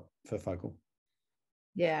sweet spot for focal.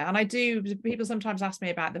 Yeah, and I do, people sometimes ask me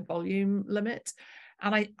about the volume limit,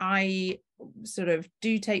 and I sort of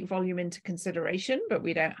do take volume into consideration, but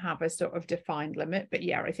we don't have a sort of defined limit. But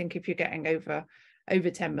yeah, I think if you're getting over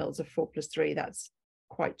 10 mils of 4+3, that's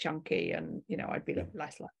quite chunky, and you know, I'd be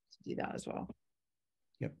less likely to do that as well.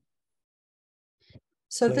 Yep.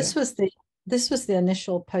 So this was the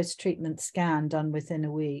initial post-treatment scan done within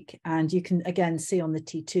a week. And you can again see on the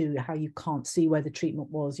T2 how you can't see where the treatment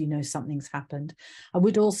was, you know something's happened. I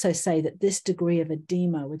would also say that this degree of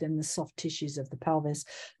edema within the soft tissues of the pelvis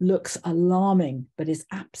looks alarming, but is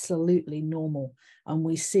absolutely normal. And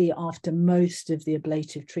we see after most of the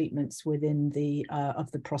ablative treatments within the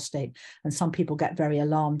of the prostate. And some people get very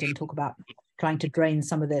alarmed and talk about trying to drain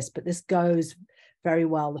some of this, but this goes very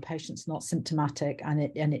well. The patient's not symptomatic, and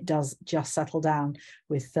it does just settle down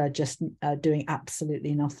with just doing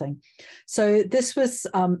absolutely nothing. So this was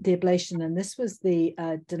the ablation, and this was the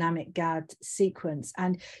dynamic GAD sequence.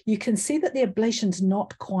 And you can see that the ablation's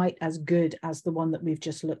not quite as good as the one that we've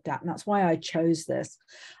just looked at, and that's why I chose this.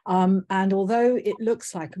 And although it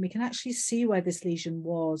looks like, and we can actually see where this lesion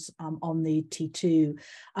was on the T2,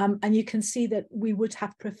 and you can see that we would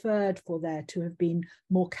have preferred for there to have been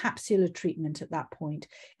more capsular treatment at that point.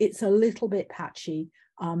 It's a little bit patchy,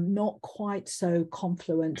 not quite so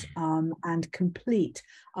confluent and complete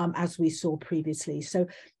as we saw previously. So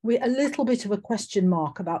we're a little bit of a question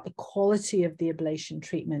mark about the quality of the ablation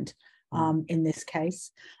treatment in this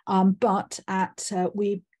case. But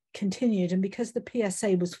we continued, and because the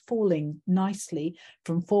PSA was falling nicely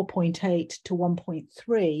from 4.8 to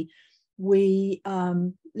 1.3, we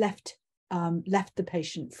left the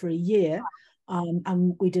patient for a year.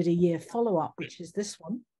 And we did a year follow-up, which is this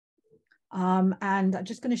one. And I'm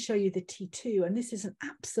just going to show you the T2, and this is an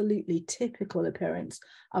absolutely typical appearance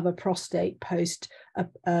of a prostate post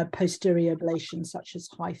posterior ablation, such as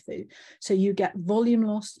HIFU. So you get volume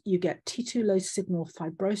loss, you get T2 low signal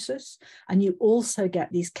fibrosis, and you also get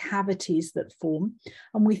these cavities that form.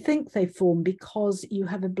 And we think they form because you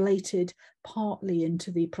have ablated partly into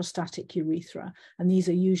the prostatic urethra, and these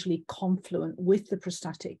are usually confluent with the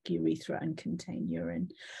prostatic urethra and contain urine.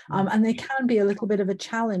 And they can be a little bit of a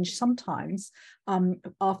challenge sometimes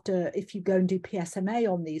after, if you go and do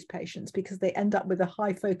PSMA on these patients, because they end up with a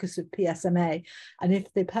high focus of PSMA. And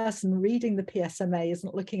if the person reading the PSMA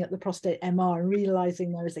isn't looking at the prostate MR and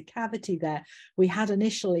realizing there is a cavity there, we had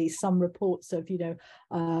initially some reports of,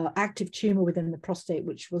 active tumor within the prostate,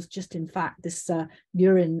 which was just in fact this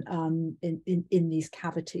urine in these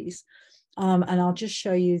cavities. And I'll just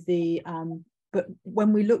show you the, but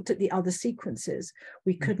when we looked at the other sequences,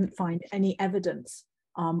 we couldn't find any evidence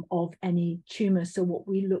of any tumor. So what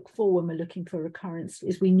we look for when we're looking for recurrence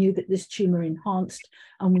is we knew that this tumor enhanced,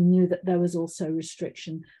 and we knew that there was also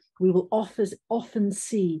restriction. We will often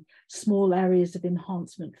see small areas of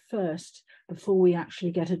enhancement first before we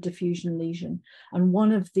actually get a diffusion lesion. And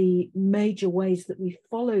one of the major ways that we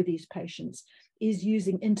follow these patients is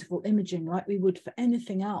using interval imaging, like we would for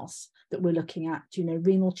anything else that we're looking at,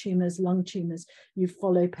 renal tumors, lung tumors. You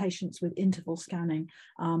follow patients with interval scanning,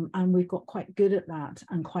 and we've got quite good at that,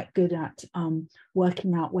 and quite good at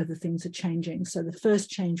working out whether things are changing. So the first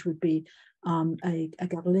change would be a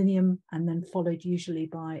gadolinium, and then followed usually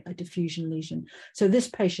by a diffusion lesion. So this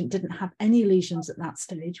patient didn't have any lesions at that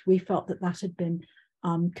stage. We felt that that had been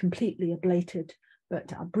completely ablated.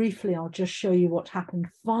 But briefly, I'll just show you what happened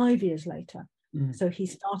 5 years later. So he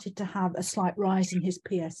started to have a slight rise in his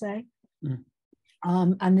PSA.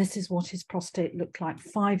 And this is what his prostate looked like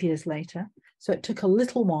 5 years later. So it took a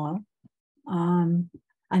little while. And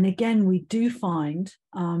again, we do find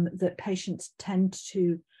that patients tend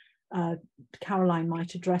to, Caroline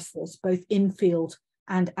might address this, both in-field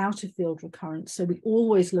and out-of-field recurrence. So we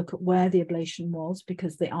always look at where the ablation was,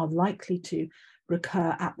 because they are likely to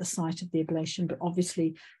recur at the site of the ablation, but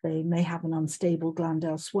obviously they may have an unstable gland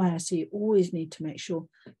elsewhere. So you always need to make sure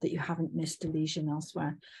that you haven't missed a lesion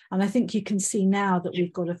elsewhere. And I think you can see now that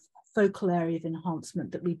we've got a focal area of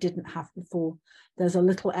enhancement that we didn't have before. There's a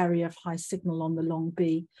little area of high signal on the long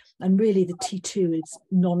B, and really the T2 is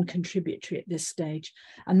non-contributory at this stage.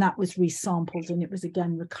 And that was resampled, and it was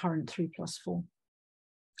again recurrent 3+4.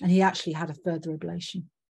 And he actually had a further ablation.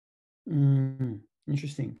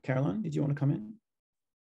 Interesting. Caroline, did you want to comment?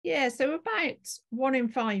 Yeah, so about 1 in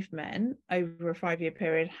 5 men over a 5-year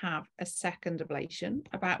period have a second ablation.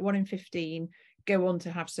 About 1 in 15 go on to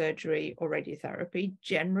have surgery or radiotherapy.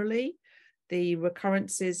 Generally, the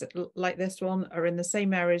recurrences like this one are in the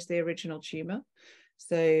same area as the original tumor.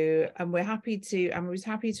 So, and I was happy to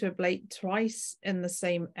ablate twice in the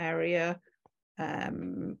same area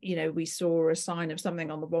you know, we saw a sign of something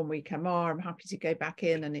on the 1-week MR, I'm happy to go back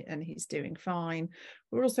in and he's doing fine.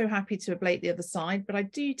 We're also happy to ablate the other side, but I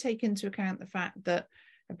do take into account the fact that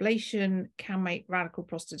ablation can make radical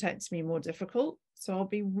prostatectomy more difficult. So I'll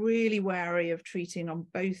be really wary of treating on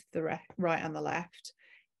both the right and the left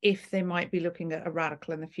if they might be looking at a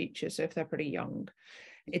radical in the future. So if they're pretty young.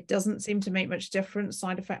 It doesn't seem to make much difference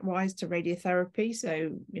side effect wise to radiotherapy.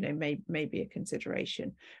 So, you know, may be a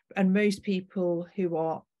consideration. And most people who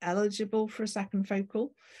are eligible for a second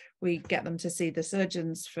focal, we get them to see the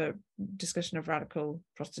surgeons for discussion of radical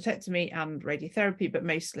prostatectomy and radiotherapy, but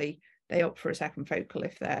mostly they opt for a second focal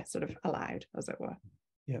if they're sort of allowed, as it were.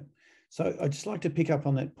 Yeah. So I'd just like to pick up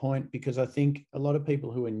on that point, because I think a lot of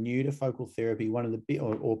people who are new to focal therapy,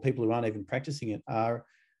 or people who aren't even practicing it, are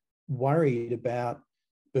worried about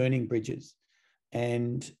burning bridges.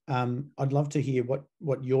 And I'd love to hear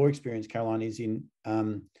what your experience, Caroline, is in. I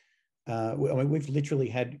mean, we've literally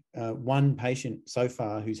had one patient so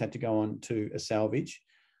far who's had to go on to a salvage,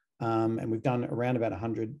 and we've done around about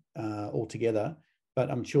 100 altogether. But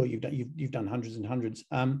I'm sure you've done hundreds and hundreds,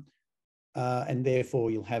 and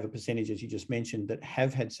therefore you'll have a percentage, as you just mentioned, that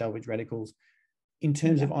have had salvage radicals. In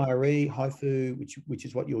terms of IRE, HIFU, which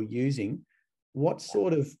is what you're using, what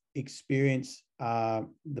sort of experience are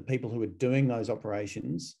the people who are doing those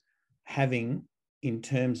operations having in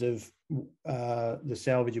terms of the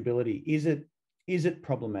salvageability? Is it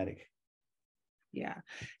problematic? Yeah.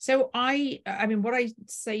 So I mean, what I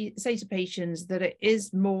say to patients that it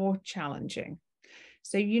is more challenging.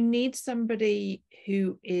 So you need somebody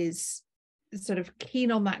who is sort of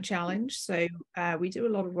keen on that challenge. So we do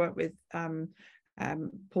a lot of work with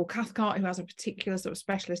Paul Cathcart, who has a particular sort of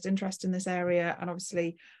specialist interest in this area, and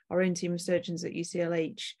obviously our own team of surgeons at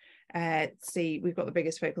UCLH we've got the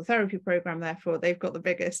biggest focal therapy program, therefore they've got the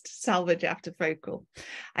biggest salvage after focal.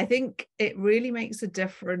 I think it really makes a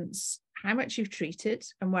difference how much you've treated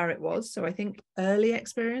and where it was. So I think early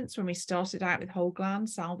experience when we started out with whole gland,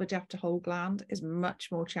 salvage after whole gland is much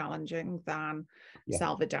more challenging than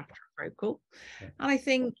salvage after focal. And I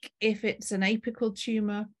think if it's an apical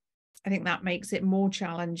tumor, I think that makes it more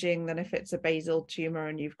challenging than if it's a basal tumor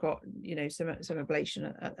and you've got, you know, some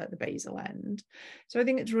ablation at the basal end. So I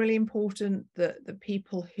think it's really important that the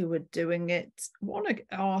people who are doing it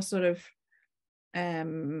are sort of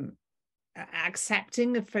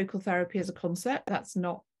accepting of focal therapy as a concept. That's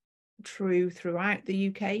not true throughout the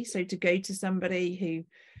UK. So to go to somebody who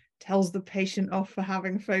tells the patient off for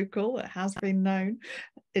having focal, it has been known,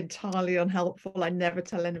 entirely unhelpful. I never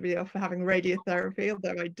tell anybody off for having radiotherapy,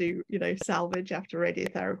 although I do, you know, salvage after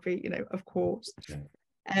radiotherapy, you know, of course.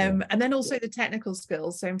 And then also the technical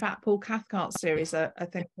skills. So in fact, Paul Cathcart's series, a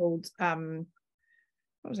thing called,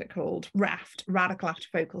 what was it called? RAFT, Radical After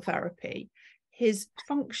Focal Therapy. His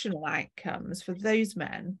functional outcomes for those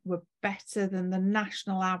men were better than the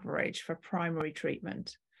national average for primary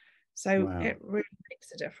treatment. So it really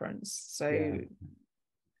makes a difference. So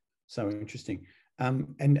interesting.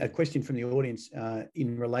 And a question from the audience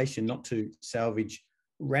in relation not to salvage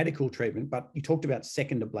radical treatment, but you talked about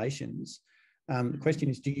second ablations. The question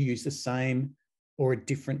is, do you use the same or a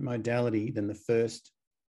different modality than the first?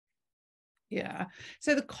 Yeah.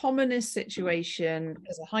 So the commonest situation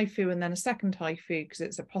is a HIFU and then a second HIFU because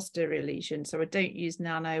it's a posterior lesion. So I don't use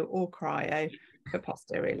nano or cryo for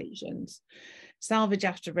posterior lesions. Salvage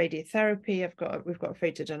after radiotherapy, we've got a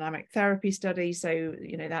photodynamic therapy study, so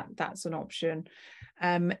you know that's an option.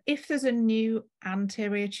 If there's a new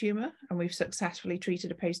anterior tumor and we've successfully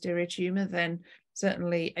treated a posterior tumor, then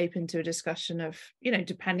certainly open to a discussion of, you know,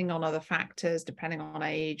 depending on other factors, depending on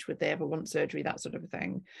age, would they ever want surgery, that sort of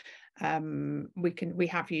thing. We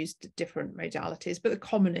have used different modalities, but the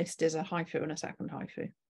commonest is a HIFU and a second HIFU.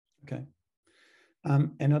 Okay.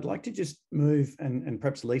 And I'd like to just move, and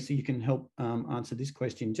perhaps Lisa, you can help answer this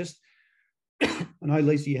question. Just, I know,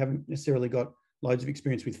 Lisa, you haven't necessarily got loads of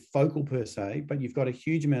experience with focal per se, but you've got a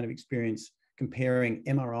huge amount of experience comparing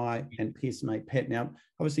MRI and PSMA PET. Now,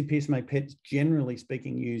 obviously, PSMA PET is generally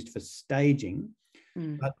speaking used for staging,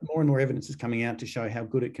 but more and more evidence is coming out to show how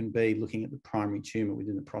good it can be looking at the primary tumor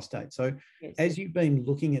within the prostate. So as you've been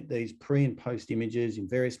looking at these pre and post images in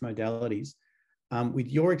various modalities, with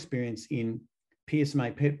your experience in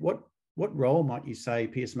PSMA PET, what role might you say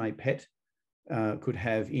PSMA PET could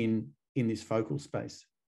have in this focal space?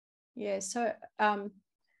 Yeah, so I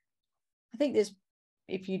think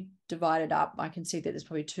if you divide it up, I can see that there's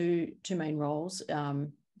probably two main roles.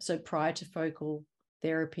 So prior to focal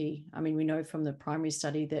therapy, I mean, we know from the primary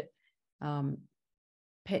study that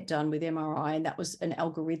PET done with MRI, and that was an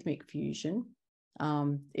algorithmic fusion.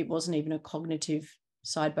 It wasn't even a cognitive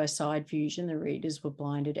side-by-side fusion. The readers were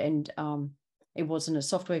blinded, and it wasn't a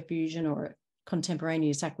software fusion or a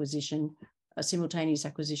contemporaneous acquisition, a simultaneous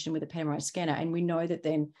acquisition with a PET MRI scanner. And we know that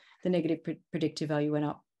then the negative predictive value went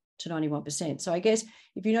up to 91%. So I guess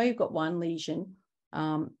if you know you've got one lesion,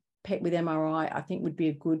 PET with MRI, I think would be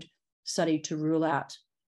a good study to rule out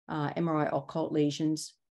MRI occult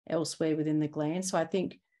lesions elsewhere within the gland. So I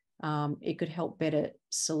think it could help better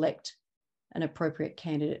select an appropriate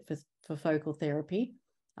candidate for focal therapy.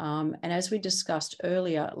 And as we discussed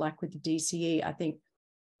earlier, like with the DCE, I think,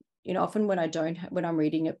 often when I'm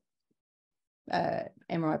reading a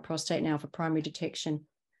MRI prostate now for primary detection,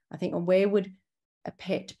 I think, where would a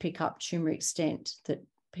PET pick up tumor extent that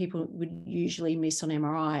people would usually miss on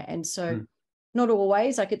MRI? And so not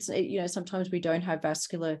always, like it's, sometimes we don't have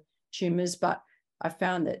vascular tumors, but I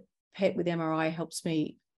found that PET with MRI helps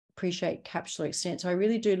me appreciate capsular extent. So I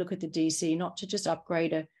really do look at the DC, not to just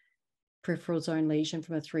upgrade a peripheral zone lesion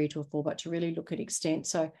from a 3 to a 4, but to really look at extent.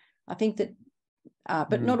 So I think that,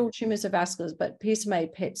 but not all tumors are vasculars, but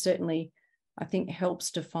PSMA PET certainly, I think,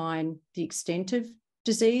 helps define the extent of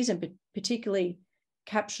disease and particularly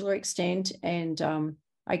capsular extent. And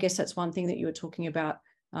I guess that's one thing that you were talking about.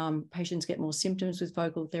 Patients get more symptoms with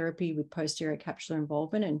focal therapy with posterior capsular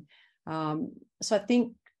involvement. And so I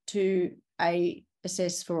think to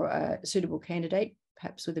assess for a suitable candidate,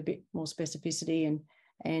 perhaps with a bit more specificity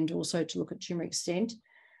and also to look at tumor extent.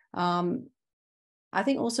 I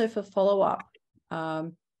think also for follow-up,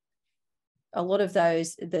 a lot of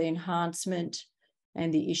those, the enhancement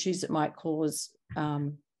and the issues that might cause,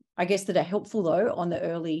 I guess that are helpful though on the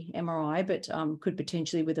early MRI, but could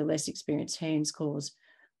potentially with a less experienced hands cause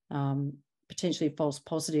potentially false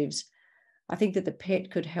positives. I think that the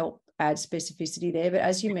PET could help add specificity there. But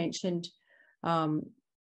as you mentioned,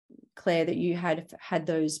 Claire, that you had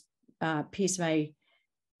those PSMA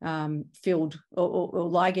filled or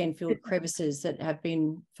ligand filled crevices that have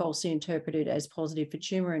been falsely interpreted as positive for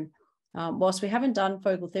tumor. And whilst we haven't done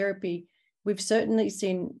focal therapy, we've certainly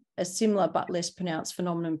seen a similar but less pronounced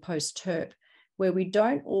phenomenon post-TERP, where we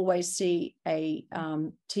don't always see a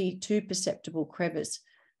T2 perceptible crevice,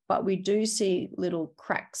 but we do see little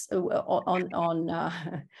cracks on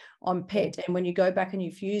PET. And when you go back and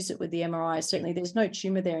you fuse it with the MRI, certainly there's no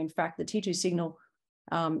tumor there. In fact, the T2 signal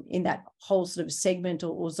in that whole sort of segment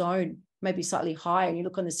or zone may be slightly higher. And you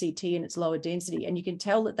look on the CT and it's lower density. And you can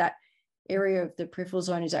tell that area of the peripheral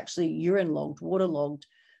zone is actually urine logged, water logged.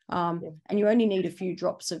 And you only need a few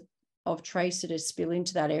drops of tracer to spill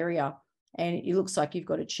into that area. And it looks like you've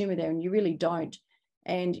got a tumor there, and you really don't.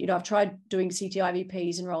 And, I've tried doing CT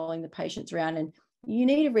IVPs and rolling the patients around, and you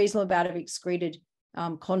need a reasonable amount of excreted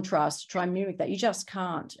contrast to try and mimic that. You just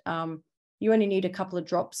can't. You only need a couple of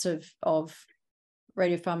drops of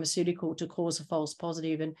radiopharmaceutical to cause a false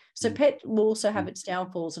positive. And so PET will also have its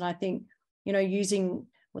downfalls. And I think, using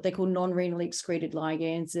what they call non-renally excreted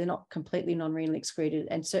ligands, they're not completely non-renally excreted.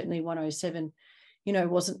 And certainly 107,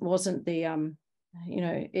 wasn't the,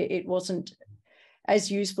 it wasn't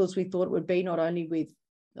as useful as we thought it would be, not only with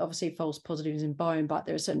obviously false positives in bone, but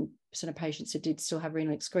there are certain percent of patients that did still have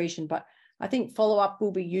renal excretion. But I think follow-up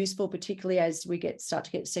will be useful, particularly as we start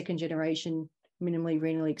to get second generation minimally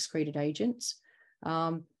renally excreted agents.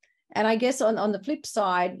 And I guess on the flip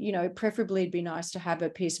side, preferably it'd be nice to have a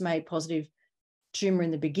PSMA positive tumor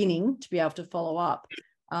in the beginning to be able to follow up.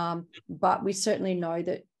 But we certainly know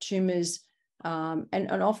that tumors,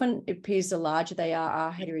 and often it appears the larger they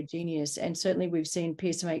are heterogeneous. And certainly we've seen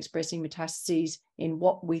PSMA expressing metastases in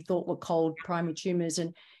what we thought were cold primary tumors.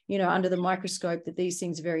 And, under the microscope, that these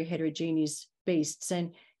things are very heterogeneous beasts.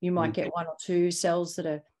 And you might get 1 or 2 cells that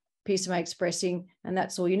are PSMA expressing, and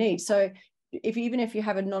that's all you need. So even if you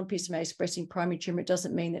have a non-PSMA expressing primary tumor, it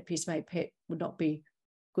doesn't mean that PSMA PET would not be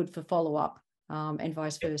good for follow-up, and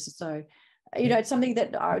vice versa. So, it's something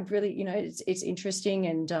that I would really, it's interesting.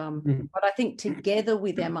 And, but I think together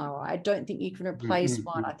with MRI, I don't think you can replace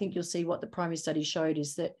one. I think you'll see what the primary study showed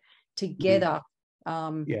is that together,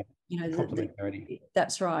 complementarity.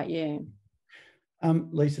 That's right. Yeah.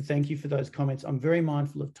 Lisa, thank you for those comments. I'm very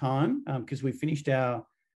mindful of time because we finished our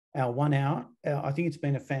 1 hour. I think it's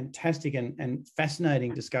been a fantastic and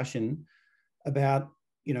fascinating discussion about,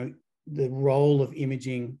 the role of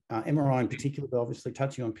imaging, MRI in particular, but obviously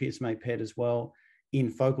touching on PSMA PET as well in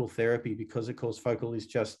focal therapy, because of course focal is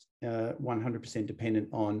just 100% dependent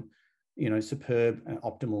on, superb and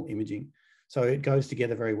optimal imaging. So it goes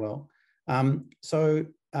together very well. I'd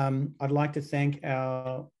like to thank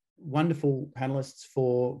our wonderful panelists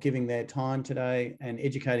for giving their time today and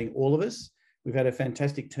educating all of us. We've had a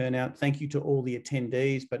fantastic turnout. Thank you to all the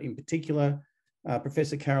attendees, but in particular,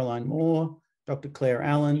 Professor Caroline Moore, Dr. Claire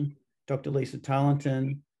Allen, Dr. Lisa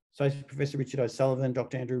Tarleton, Associate Professor Richard O'Sullivan,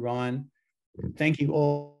 Dr. Andrew Ryan, thank you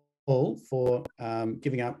all for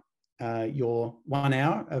giving up your 1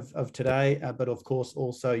 hour of today, but of course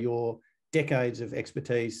also your decades of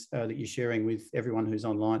expertise that you're sharing with everyone who's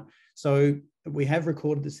online. So we have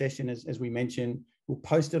recorded the session, as we mentioned. We'll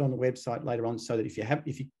post it on the website later on, so that if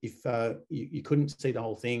you couldn't see the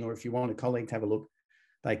whole thing, or if you want a colleague to have a look,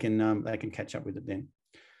 they can catch up with it then.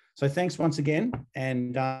 So thanks once again,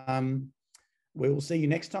 and we will see you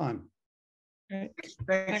next time. Great.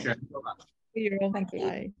 Thanks, Sharon. Thank you. Thank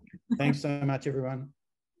you. Thanks so much, everyone.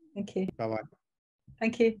 Thank you. Bye-bye.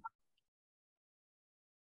 Thank you.